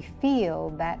made me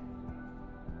feel that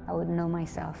I would know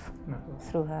myself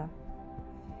through her.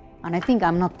 And I think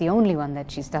I'm not the only one that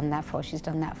she's done that for. She's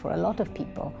done that for a lot of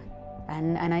people.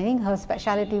 And I think her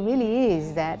speciality really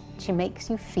is that she makes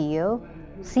you feel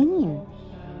seen.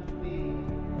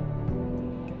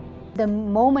 The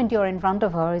moment you're in front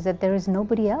of her is that there is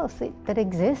nobody else that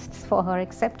exists for her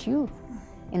except you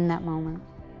in that moment.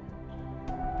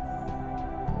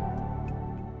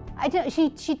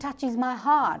 She touches my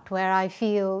heart where I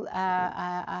feel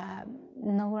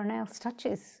no one else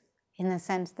touches, in the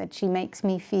sense that she makes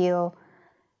me feel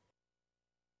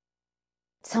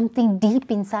something deep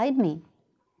inside me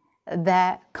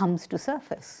that comes to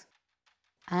surface.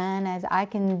 And as I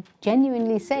can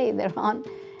genuinely say,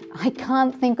 I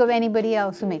can't think of anybody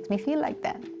else who makes me feel like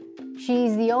that.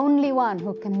 She's the only one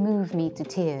who can move me to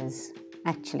tears,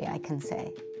 actually, I can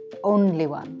say. Only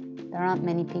one. There aren't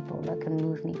many people that can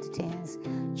move me to tears,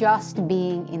 just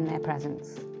being in their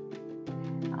presence.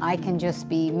 I can just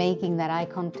be making that eye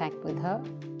contact with her,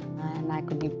 and I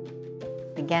could be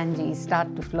the Ganges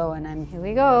start to flow, and here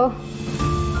we go.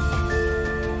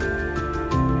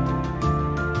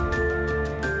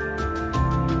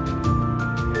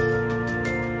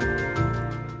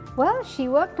 Well, she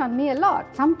worked on me a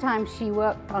lot. Sometimes she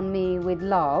worked on me with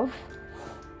love,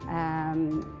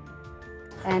 and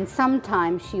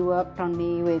sometimes she worked on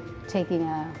me with taking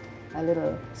a a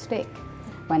little stick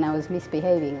when I was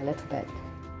misbehaving a little bit.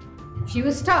 She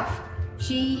was tough.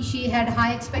 She had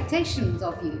high expectations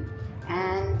of you,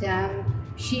 and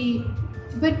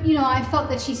but you know, I felt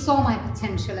that she saw my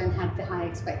potential and had the high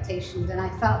expectations, and I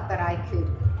felt that I could.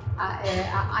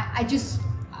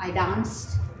 I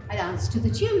danced to the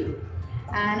tune,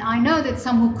 and I know that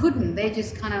some who couldn't, they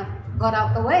just kind of got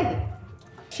out the way.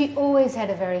 She always had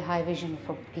a very high vision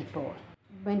for people.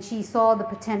 When she saw the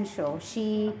potential,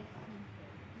 she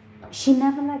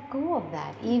never let go of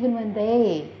that, even when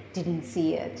they didn't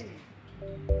see it.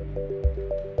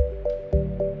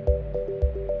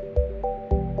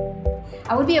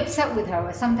 I would be upset with her,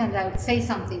 or sometimes I would say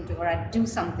something to her, I'd do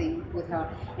something with her,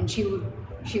 and she would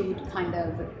kind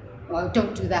of, well,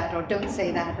 don't do that, or don't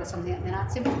say that, or something, and then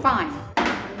I'd say, well, fine,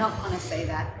 I'm not going to say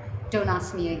that, don't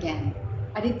ask me again.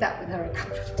 I did that with her a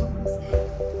couple of times.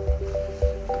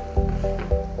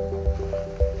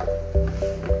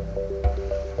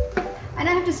 And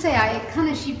I have to say,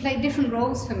 she played different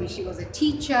roles for me. She was a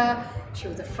teacher, she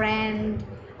was a friend.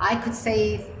 I could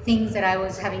say things that I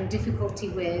was having difficulty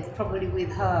with, probably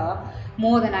with her,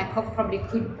 more than I probably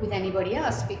could with anybody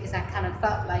else, because I kind of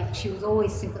felt like she was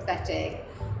always sympathetic,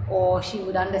 or she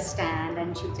would understand,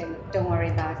 and she would say, don't worry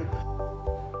about it.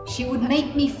 She would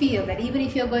make me feel that even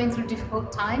if you're going through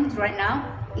difficult times right now,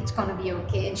 it's going to be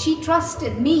okay. And she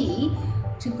trusted me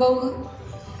to go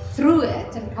through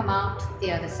it and come out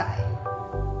the other side.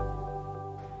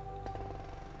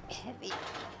 Heavy.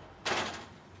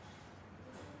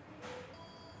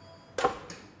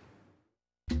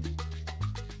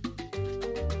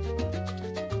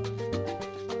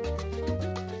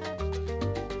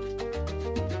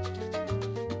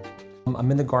 I'm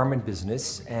in the garment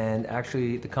business, and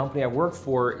actually the company I work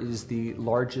for is the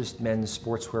largest men's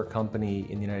sportswear company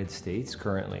in the United States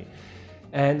currently.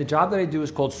 And the job that I do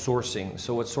is called sourcing.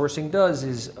 So what sourcing does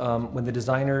is when the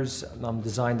designers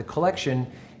design the collection,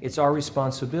 it's our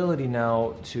responsibility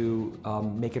now to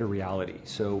make it a reality.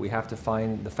 So we have to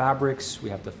find the fabrics, we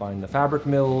have to find the fabric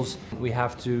mills, we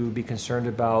have to be concerned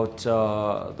about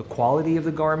the quality of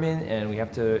the garment, and we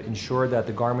have to ensure that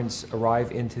the garments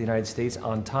arrive into the United States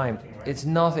on time. It's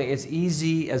nothing, it's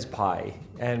easy as pie,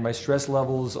 and my stress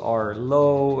levels are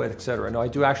low, etc. No, I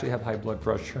do actually have high blood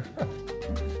pressure.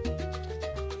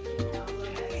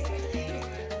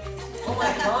 Oh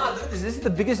my God, this is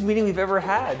the biggest meeting we've ever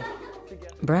had.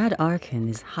 Brad Arkin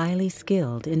is highly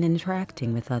skilled in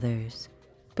interacting with others.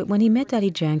 But when he met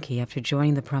Dadi Janki after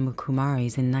joining the Brahma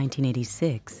Kumaris in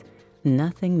 1986,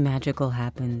 nothing magical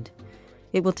happened.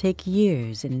 It will take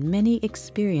years and many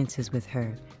experiences with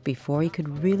her before he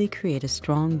could really create a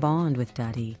strong bond with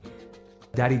Dadi.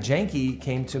 Dadi Janki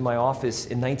came to my office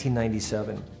in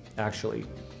 1997, actually.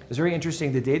 It was very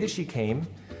interesting. The day that she came,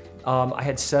 I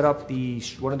had set up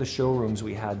one of the showrooms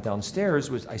we had downstairs.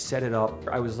 I set it up.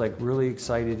 I was like really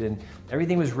excited, and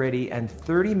everything was ready. And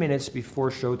 30 minutes before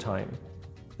showtime,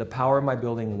 the power in my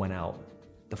building went out.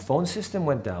 The phone system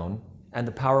went down, and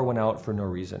the power went out for no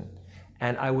reason.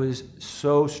 And I was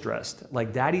so stressed.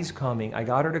 Like, Daddy's coming. I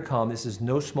got her to come. This is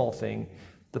no small thing.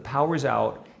 The power's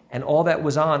out, and all that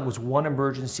was on was one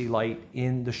emergency light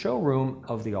in the showroom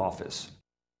of the office.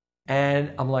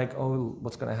 And I'm like, oh,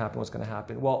 what's going to happen? What's going to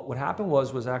happen? Well, what happened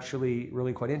was actually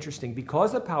really quite interesting.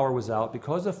 Because the power was out,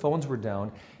 because the phones were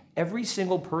down, every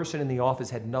single person in the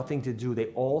office had nothing to do. They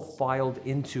all filed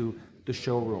into the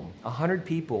showroom, 100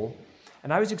 people.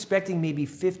 And I was expecting maybe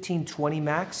 15, 20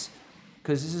 max,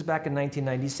 because this is back in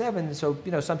 1997. So,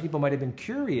 you know, some people might have been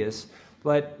curious,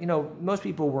 but, you know, most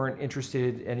people weren't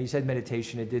interested. And he said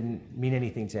meditation, it didn't mean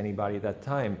anything to anybody at that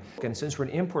time. And since we're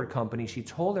an import company, she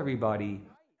told everybody,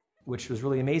 which was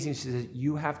really amazing. She said,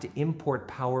 you have to import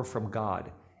power from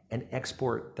God and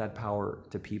export that power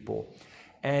to people.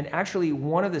 And actually,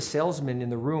 one of the salesmen in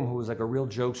the room, who was like a real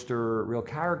jokester, real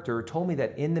character, told me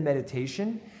that in the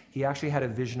meditation, he actually had a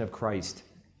vision of Christ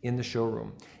in the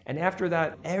showroom. And after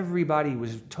that, everybody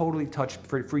was totally touched.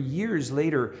 For years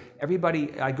later,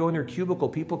 everybody, I go in their cubicle,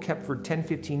 people kept for 10,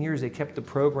 15 years, they kept the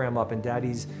program up, and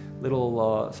Daddy's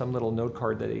little, some little note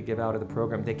card that they give out of the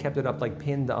program, they kept it up like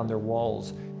pinned on their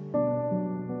walls.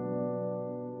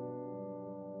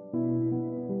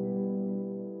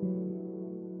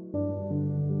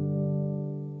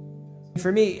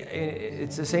 For me,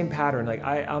 it's the same pattern. Like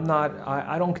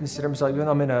I don't consider myself, even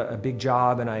though I'm in a big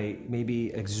job and I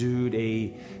maybe exude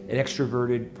an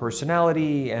extroverted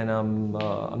personality, and I'm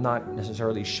not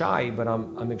necessarily shy, but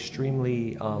I'm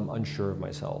extremely unsure of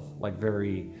myself, like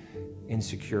very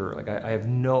insecure. Like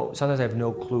sometimes I have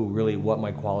no clue really what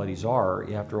my qualities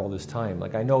are after all this time.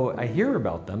 Like I hear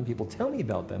about them, people tell me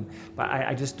about them, but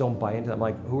I just don't buy into them.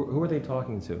 Like, who are they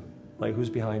talking to? Like,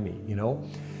 who's behind me, you know?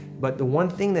 But the one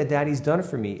thing that Daddy's done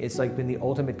for me, it's like been the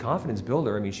ultimate confidence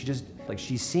builder. I mean,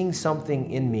 she's seeing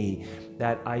something in me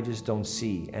that I just don't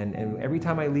see. And every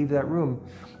time I leave that room,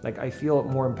 like, I feel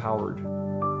more empowered.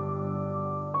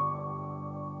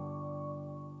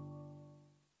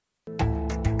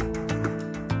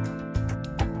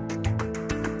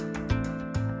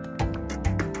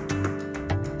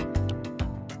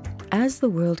 As the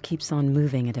world keeps on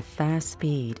moving at a fast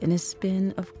speed in a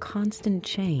spin of constant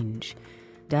change,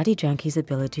 Dadi Janki's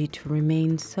ability to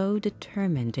remain so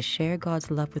determined to share God's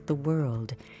love with the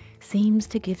world seems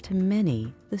to give to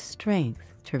many the strength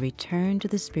to return to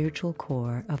the spiritual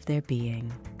core of their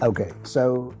being. Okay,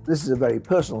 so this is a very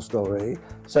personal story.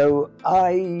 So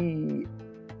I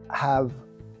have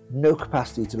no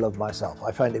capacity to love myself.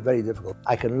 I find it very difficult.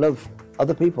 I can love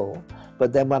other people,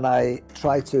 but then when I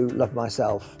try to love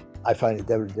myself, I find it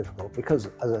very difficult because,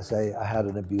 as I say, I had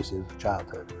an abusive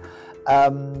childhood.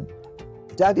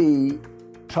 Daddy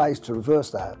tries to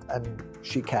reverse that, and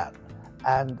she can.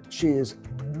 And she is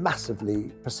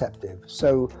massively perceptive.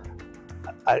 So,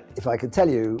 if I can tell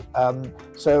you,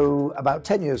 so about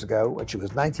 10 years ago, when she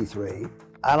was 93,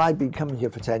 and I'd been coming here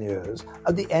for 10 years,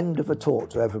 at the end of a talk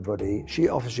to everybody, she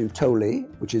offers you toli,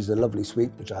 which is a lovely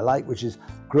sweet, which I like, which is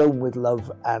grown with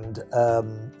love and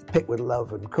picked with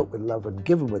love and cooked with love and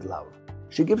given with love.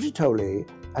 She gives you toli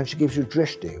and she gives you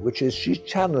drishti, which is she's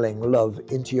channeling love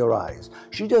into your eyes.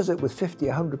 She does it with 50,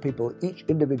 100 people, each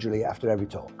individually after every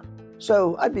talk.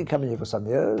 So I'd been coming here for some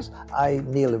years. I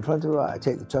kneel in front of her, I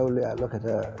take the toli, I look at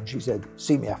her, and she said,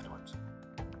 "See me afterwards."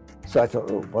 So I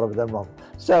thought, oh, what have I done wrong?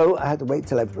 So I had to wait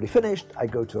till everybody finished. I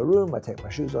go to a room, I take my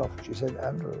shoes off. She said,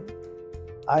 "Andrew,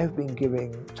 I've been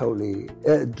giving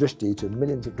drishti to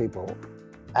millions of people,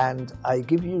 and I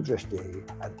give you drishti,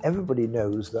 and everybody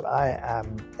knows that I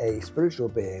am a spiritual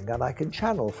being and I can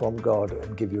channel from God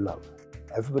and give you love.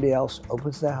 Everybody else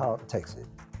opens their heart and takes it.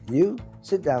 You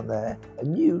sit down there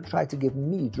and you try to give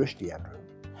me drishti, Andrew."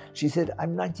 She said,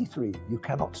 "I'm 93, you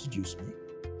cannot seduce me.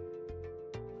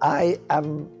 I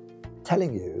am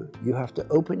telling you, you have to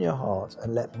open your heart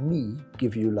and let me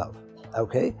give you love,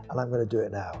 okay? And I'm going to do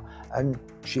it now." And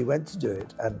she went to do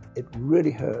it, and it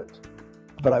really hurt,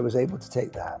 but I was able to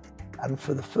take that. And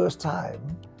for the first time,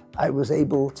 I was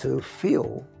able to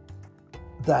feel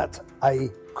that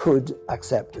I could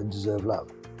accept and deserve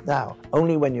love. Now,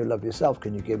 only when you love yourself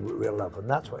can you give real love, and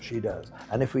that's what she does.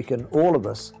 And if we can, all of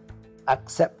us,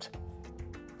 accept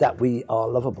that we are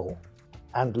lovable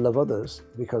and love others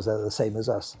because they're the same as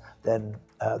us, then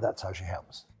that's how she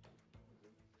helps.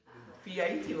 You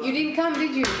didn't come,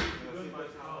 did you? I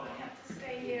have to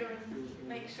stay here and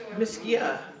make sure. Miss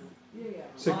Kia.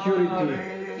 Security. I know.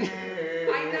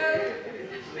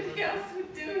 Nobody else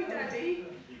would do, Daddy.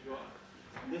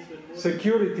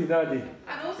 Security, Daddy.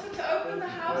 And also to open the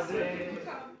house when people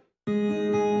come.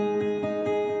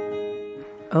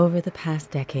 Over the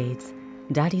past decades,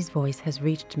 Dadi's voice has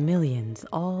reached millions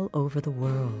all over the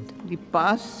world. The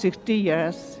past 60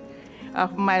 years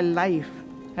of my life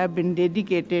have been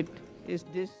dedicated is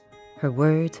this. Her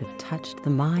words have touched the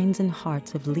minds and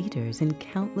hearts of leaders in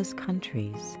countless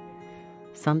countries.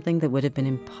 Something that would have been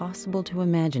impossible to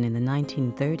imagine in the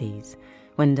 1930s,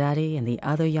 when Dadi and the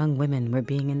other young women were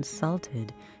being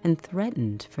insulted and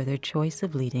threatened for their choice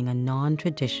of leading a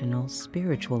non-traditional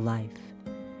spiritual life.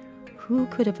 Who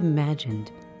could have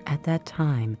imagined at that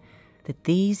time that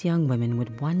these young women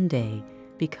would one day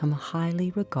become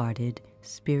highly regarded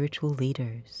spiritual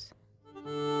leaders?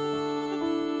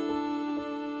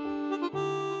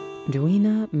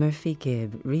 Dweena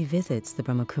Murphy-Gibb revisits the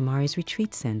Brahmakumari's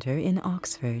Retreat Center in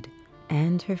Oxford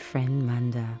and her friend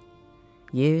Manda.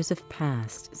 Years have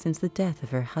passed since the death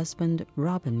of her husband,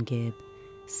 Robin Gibb,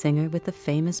 singer with the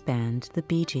famous band The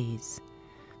Bee Gees.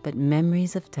 But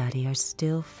memories of Dadi are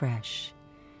still fresh.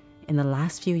 In the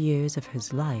last few years of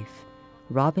his life,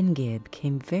 Robin Gibb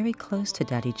came very close to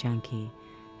Dadi Janki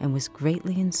and was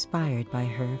greatly inspired by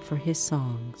her for his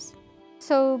songs.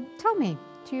 So tell me,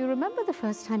 do you remember the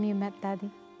first time you met Dadi?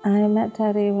 I met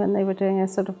Dadi when they were doing a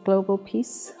sort of global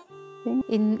peace thing.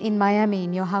 In Miami,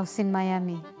 in your house in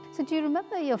Miami. So do you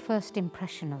remember your first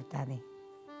impression of Dadi?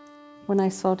 When I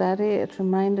saw Dadi, it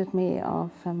reminded me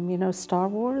of, you know, Star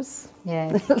Wars.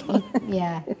 Yeah,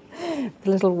 yeah.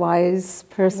 The little wise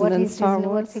person in Star Wars.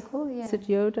 What's he called? Yeah. Is it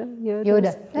Yoda? Yoda.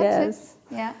 That's yes.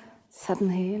 it. Yeah.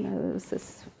 Suddenly, you know, there was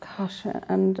this, gosh,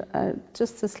 and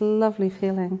just this lovely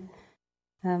feeling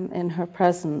in her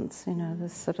presence, you know,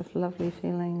 this sort of lovely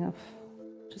feeling of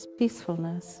just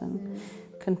peacefulness and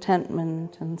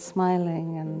contentment and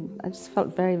smiling, and I just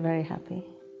felt very, very happy.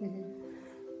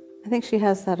 I think she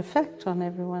has that effect on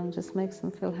everyone, just makes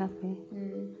them feel happy.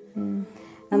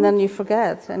 And then you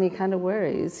forget any kind of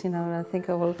worries, and I think,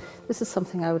 oh, well, this is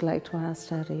something I would like to ask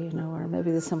Daddy, or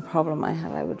maybe there's some problem I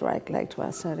have I would like to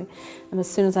ask Daddy. And as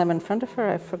soon as I'm in front of her,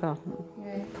 I've forgotten.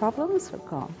 Problems are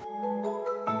gone.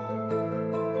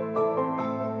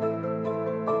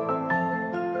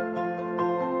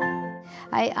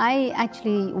 I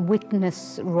actually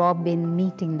witnessed Robin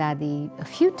meeting Dadi a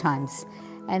few times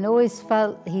and always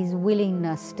felt his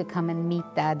willingness to come and meet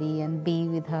Dadi and be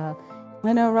with her.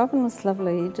 I know Robin was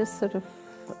lovely. He just sort of,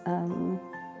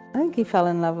 I think he fell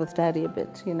in love with Daddy a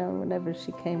bit, whenever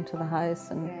she came to the house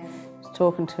and was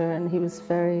talking to her, and he was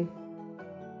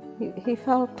he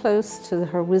felt close to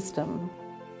her wisdom.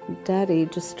 Daddy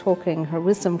just talking, her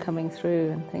wisdom coming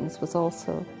through and things was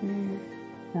also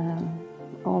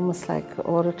almost like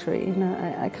auditory.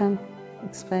 I can't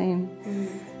explain,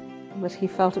 but he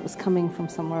felt it was coming from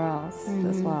somewhere else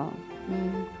as well.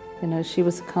 She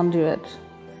was a conduit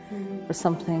for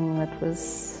something that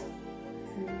was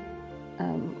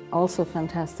also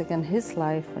fantastic in his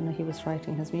life when he was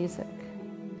writing his music.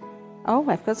 Oh,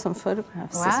 I've got some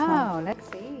photographs as well. Wow, let's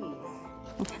see.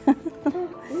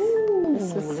 Ooh,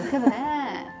 look at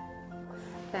that.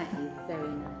 That is very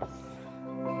nice.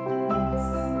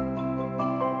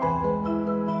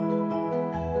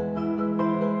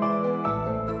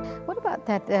 What about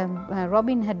that?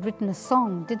 Robin had written a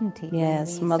song, didn't he?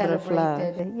 Yes, Mother of Love.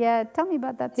 Yeah, tell me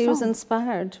about that song. He was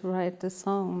inspired to write the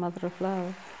song, Mother of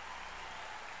Love.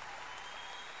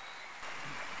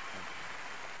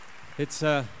 It's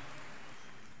a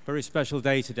very special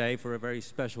day today for a very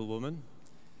special woman.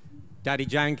 Dadi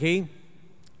Janki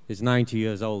is 90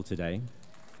 years old today.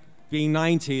 Being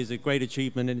 90 is a great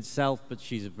achievement in itself, but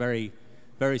she's a very,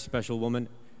 very special woman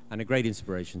and a great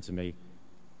inspiration to me.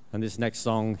 And this next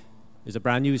song is a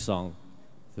brand new song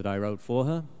that I wrote for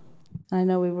her. I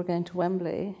know we were going to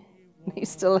Wembley. He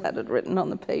still had it written on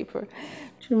the paper.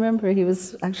 Do you remember? He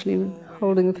was actually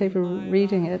holding the paper,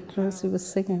 reading it as he was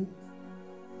singing.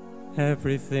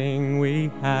 Everything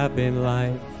we have in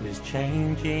life is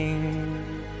changing.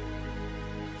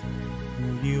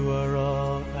 You are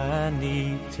all I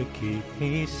need to keep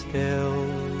me still.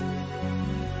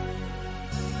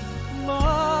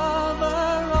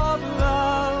 Mother of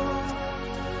love,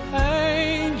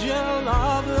 angel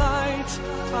of light,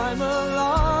 I'm a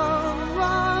long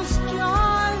lost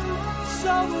child,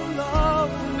 so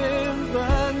alone in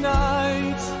the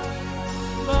night.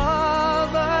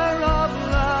 Mother of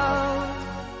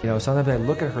love. Sometimes I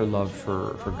look at her love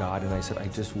for God and I said, I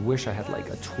just wish I had like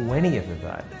a 20th of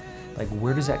that. Like,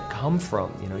 where does that come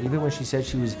from? Even when she said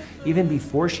even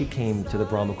before she came to the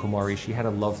Brahma Kumari, she had a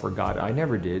love for God. I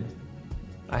never did.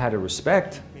 I had a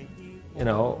respect,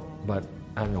 but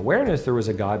an awareness there was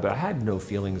a God, but I had no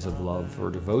feelings of love or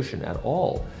devotion at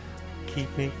all.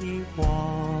 Keep me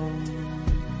warm,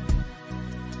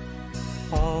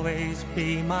 always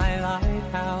be my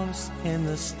lighthouse in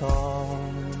the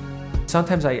storm.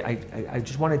 Sometimes I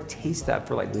just want to taste that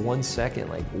for like 1 second.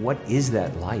 Like, what is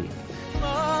that like?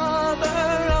 Mother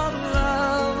of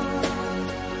love,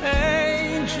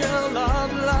 angel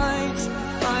of light,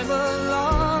 I'm a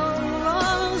long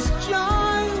lost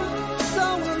child, so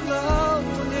alone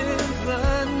in the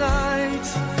night.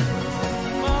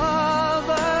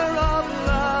 Mother of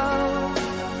love,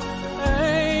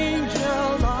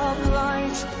 angel of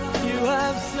light, you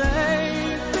have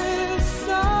saved this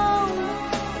soul,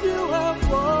 you have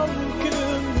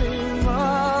woken me,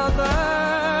 Mother.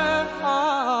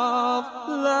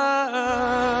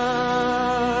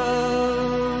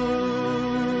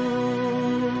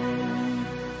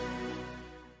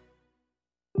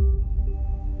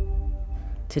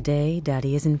 Today,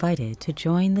 Dadi is invited to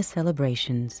join the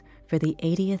celebrations for the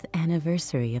 80th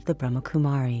anniversary of the Brahma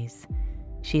Kumaris.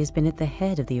 She has been at the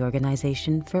head of the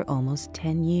organization for almost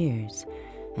 10 years,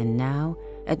 and now,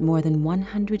 at more than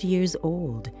 100 years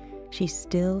old, she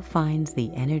still finds the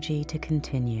energy to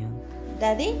continue.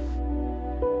 Dadi,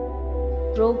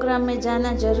 program में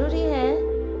जाना जरूरी है,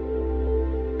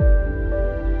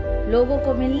 लोगों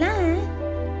को मिलना है।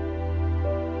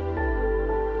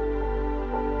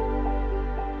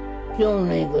 क्यों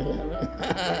नहीं गुजारा?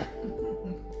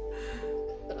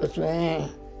 उसमें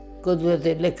कुदरत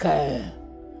लिखा है,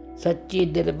 सच्ची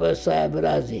दिल पर साहिब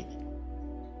राजी।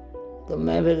 तो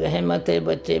मैं फिर हिम्मत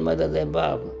बच्चे मदद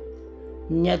बाप,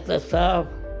 नियत साफ,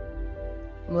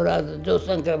 मुराद जो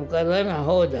संकल्प कर रहे ना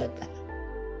हो जाता है।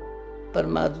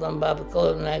 परमात्मा बाप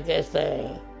कौन है, कैसा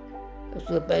है,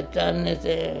 उसको पहचानने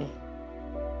से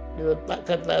जो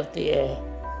ताकत आती है,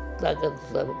 ताकत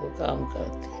सबको काम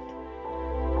करती है।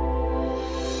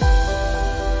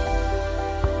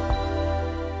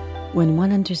 20 When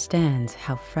one understands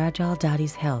how fragile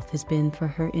Dadi's health has been for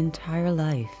her entire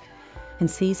life and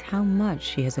sees how much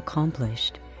she has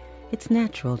accomplished, it's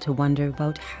natural to wonder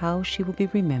about how she will be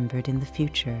remembered in the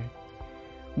future.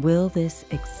 Will this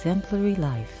exemplary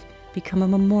life become a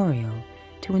memorial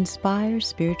to inspire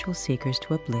spiritual seekers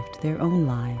to uplift their own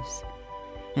lives?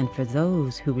 And for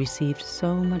those who received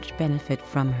so much benefit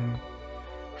from her,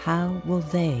 how will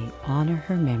they honor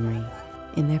her memory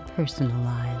in their personal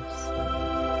lives?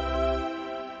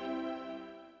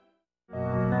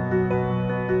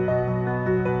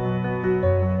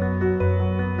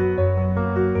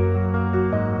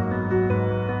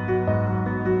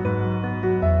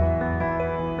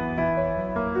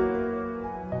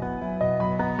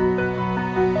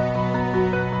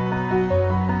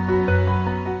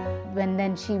 When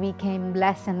then she became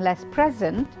less and less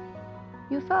present,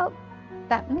 you felt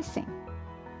that missing.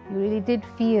 You really did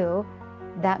feel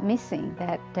that missing,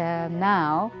 that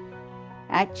now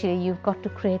actually you've got to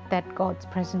create that God's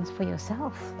presence for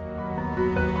yourself.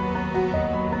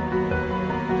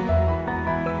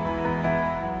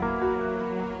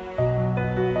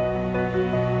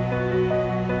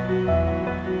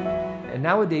 And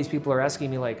nowadays people are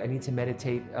asking me, like, I need to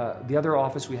meditate. The other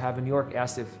office we have in New York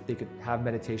asked if they could have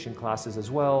meditation classes as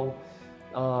well.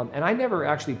 And I never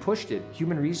actually pushed it.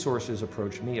 Human Resources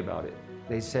approached me about it.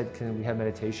 They said, can we have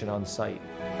meditation on site?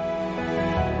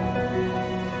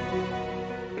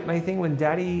 My thing, when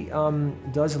Daddy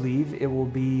does leave, it will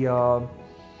be a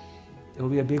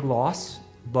big loss.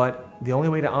 But the only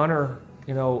way to honor,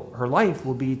 her life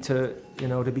will be to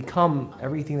become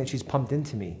everything that she's pumped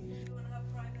into me.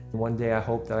 One day I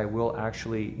hope that I will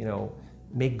actually,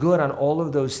 make good on all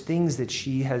of those things that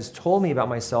she has told me about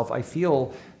myself. I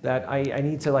feel that I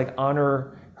need to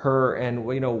honor her and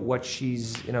what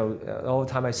she's, all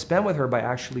the time I spent with her by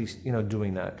actually,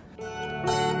 doing that.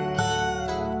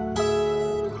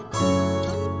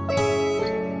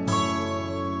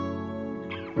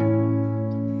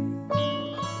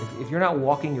 If you're not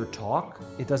walking your talk,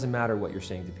 it doesn't matter what you're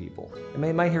saying to people.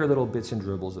 They might hear little bits and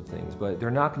dribbles of things, but they're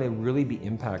not going to really be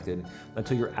impacted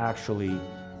until you're actually,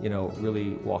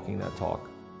 really walking that talk.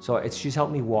 So she's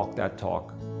helped me walk that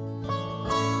talk.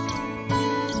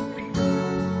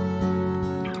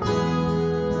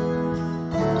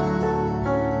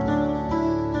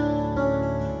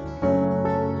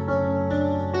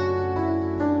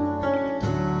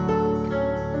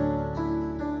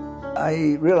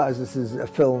 I realise this is a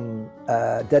film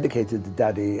dedicated to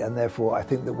Daddy, and therefore I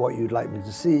think that what you'd like me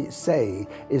to say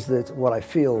is that what I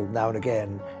feel now and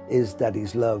again is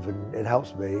Daddy's love, and it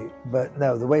helps me. But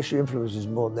no, the way she influences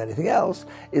more than anything else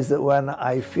is that when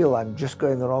I feel I'm just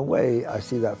going the wrong way, I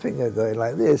see that finger going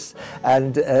like this,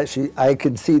 and I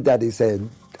can see Daddy saying,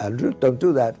 Andrew, don't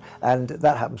do that, and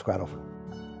that happens quite often.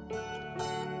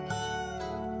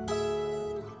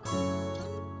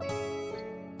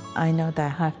 I know that I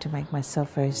have to make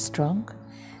myself very strong,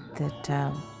 that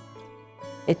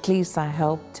at least I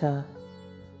helped her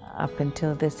up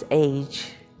until this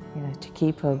age, to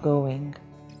keep her going.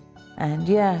 And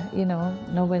yeah,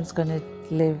 no one's going to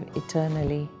live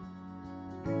eternally.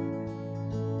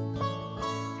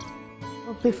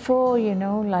 Before,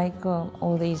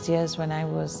 all these years when I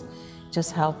was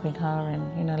just helping her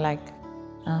and,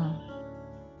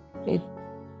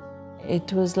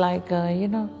 it was like,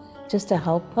 just a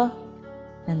helper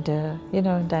and,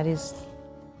 Daddy's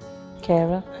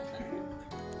carer.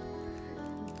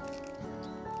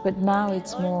 But now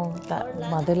it's more that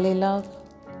motherly love.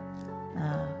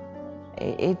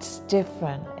 It's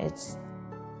different, it's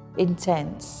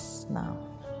intense now.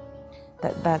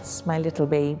 That's my little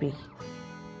baby.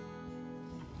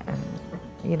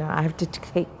 And, I have to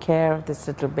take care of this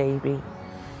little baby,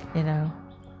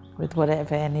 with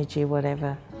whatever energy,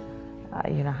 whatever,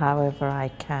 however I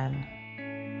can.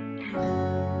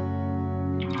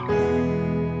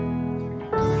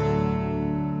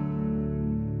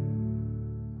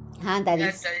 हाँ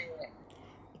दादी,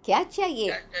 क्या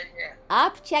चाहिए?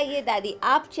 आप चाहिए दादी,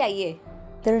 आप चाहिए.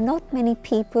 There are not many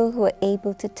people who are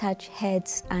able to touch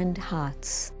heads and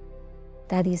hearts.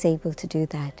 Daddy is able to do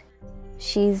that.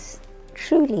 She's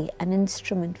truly an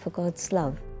instrument for God's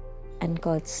love, and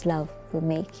God's love will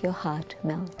make your heart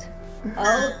melt.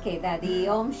 Okay, Daddy,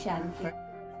 Om Shanti.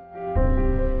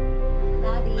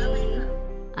 Daddy.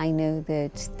 I know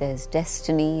that there's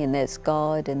destiny and there's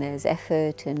God and there's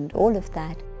effort and all of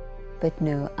that, but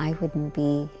no, I wouldn't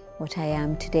be what I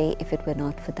am today if it were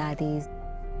not for Daddy.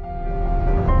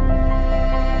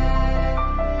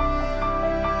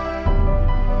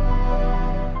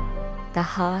 The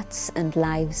hearts and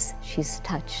lives she's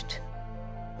touched,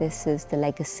 this is the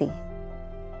legacy.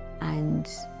 And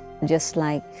just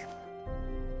like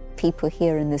people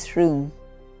here in this room,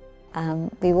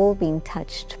 we've all been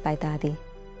touched by Dadi.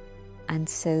 And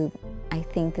so I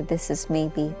think that this is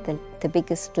maybe the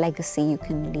biggest legacy you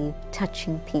can leave,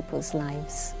 touching people's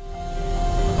lives.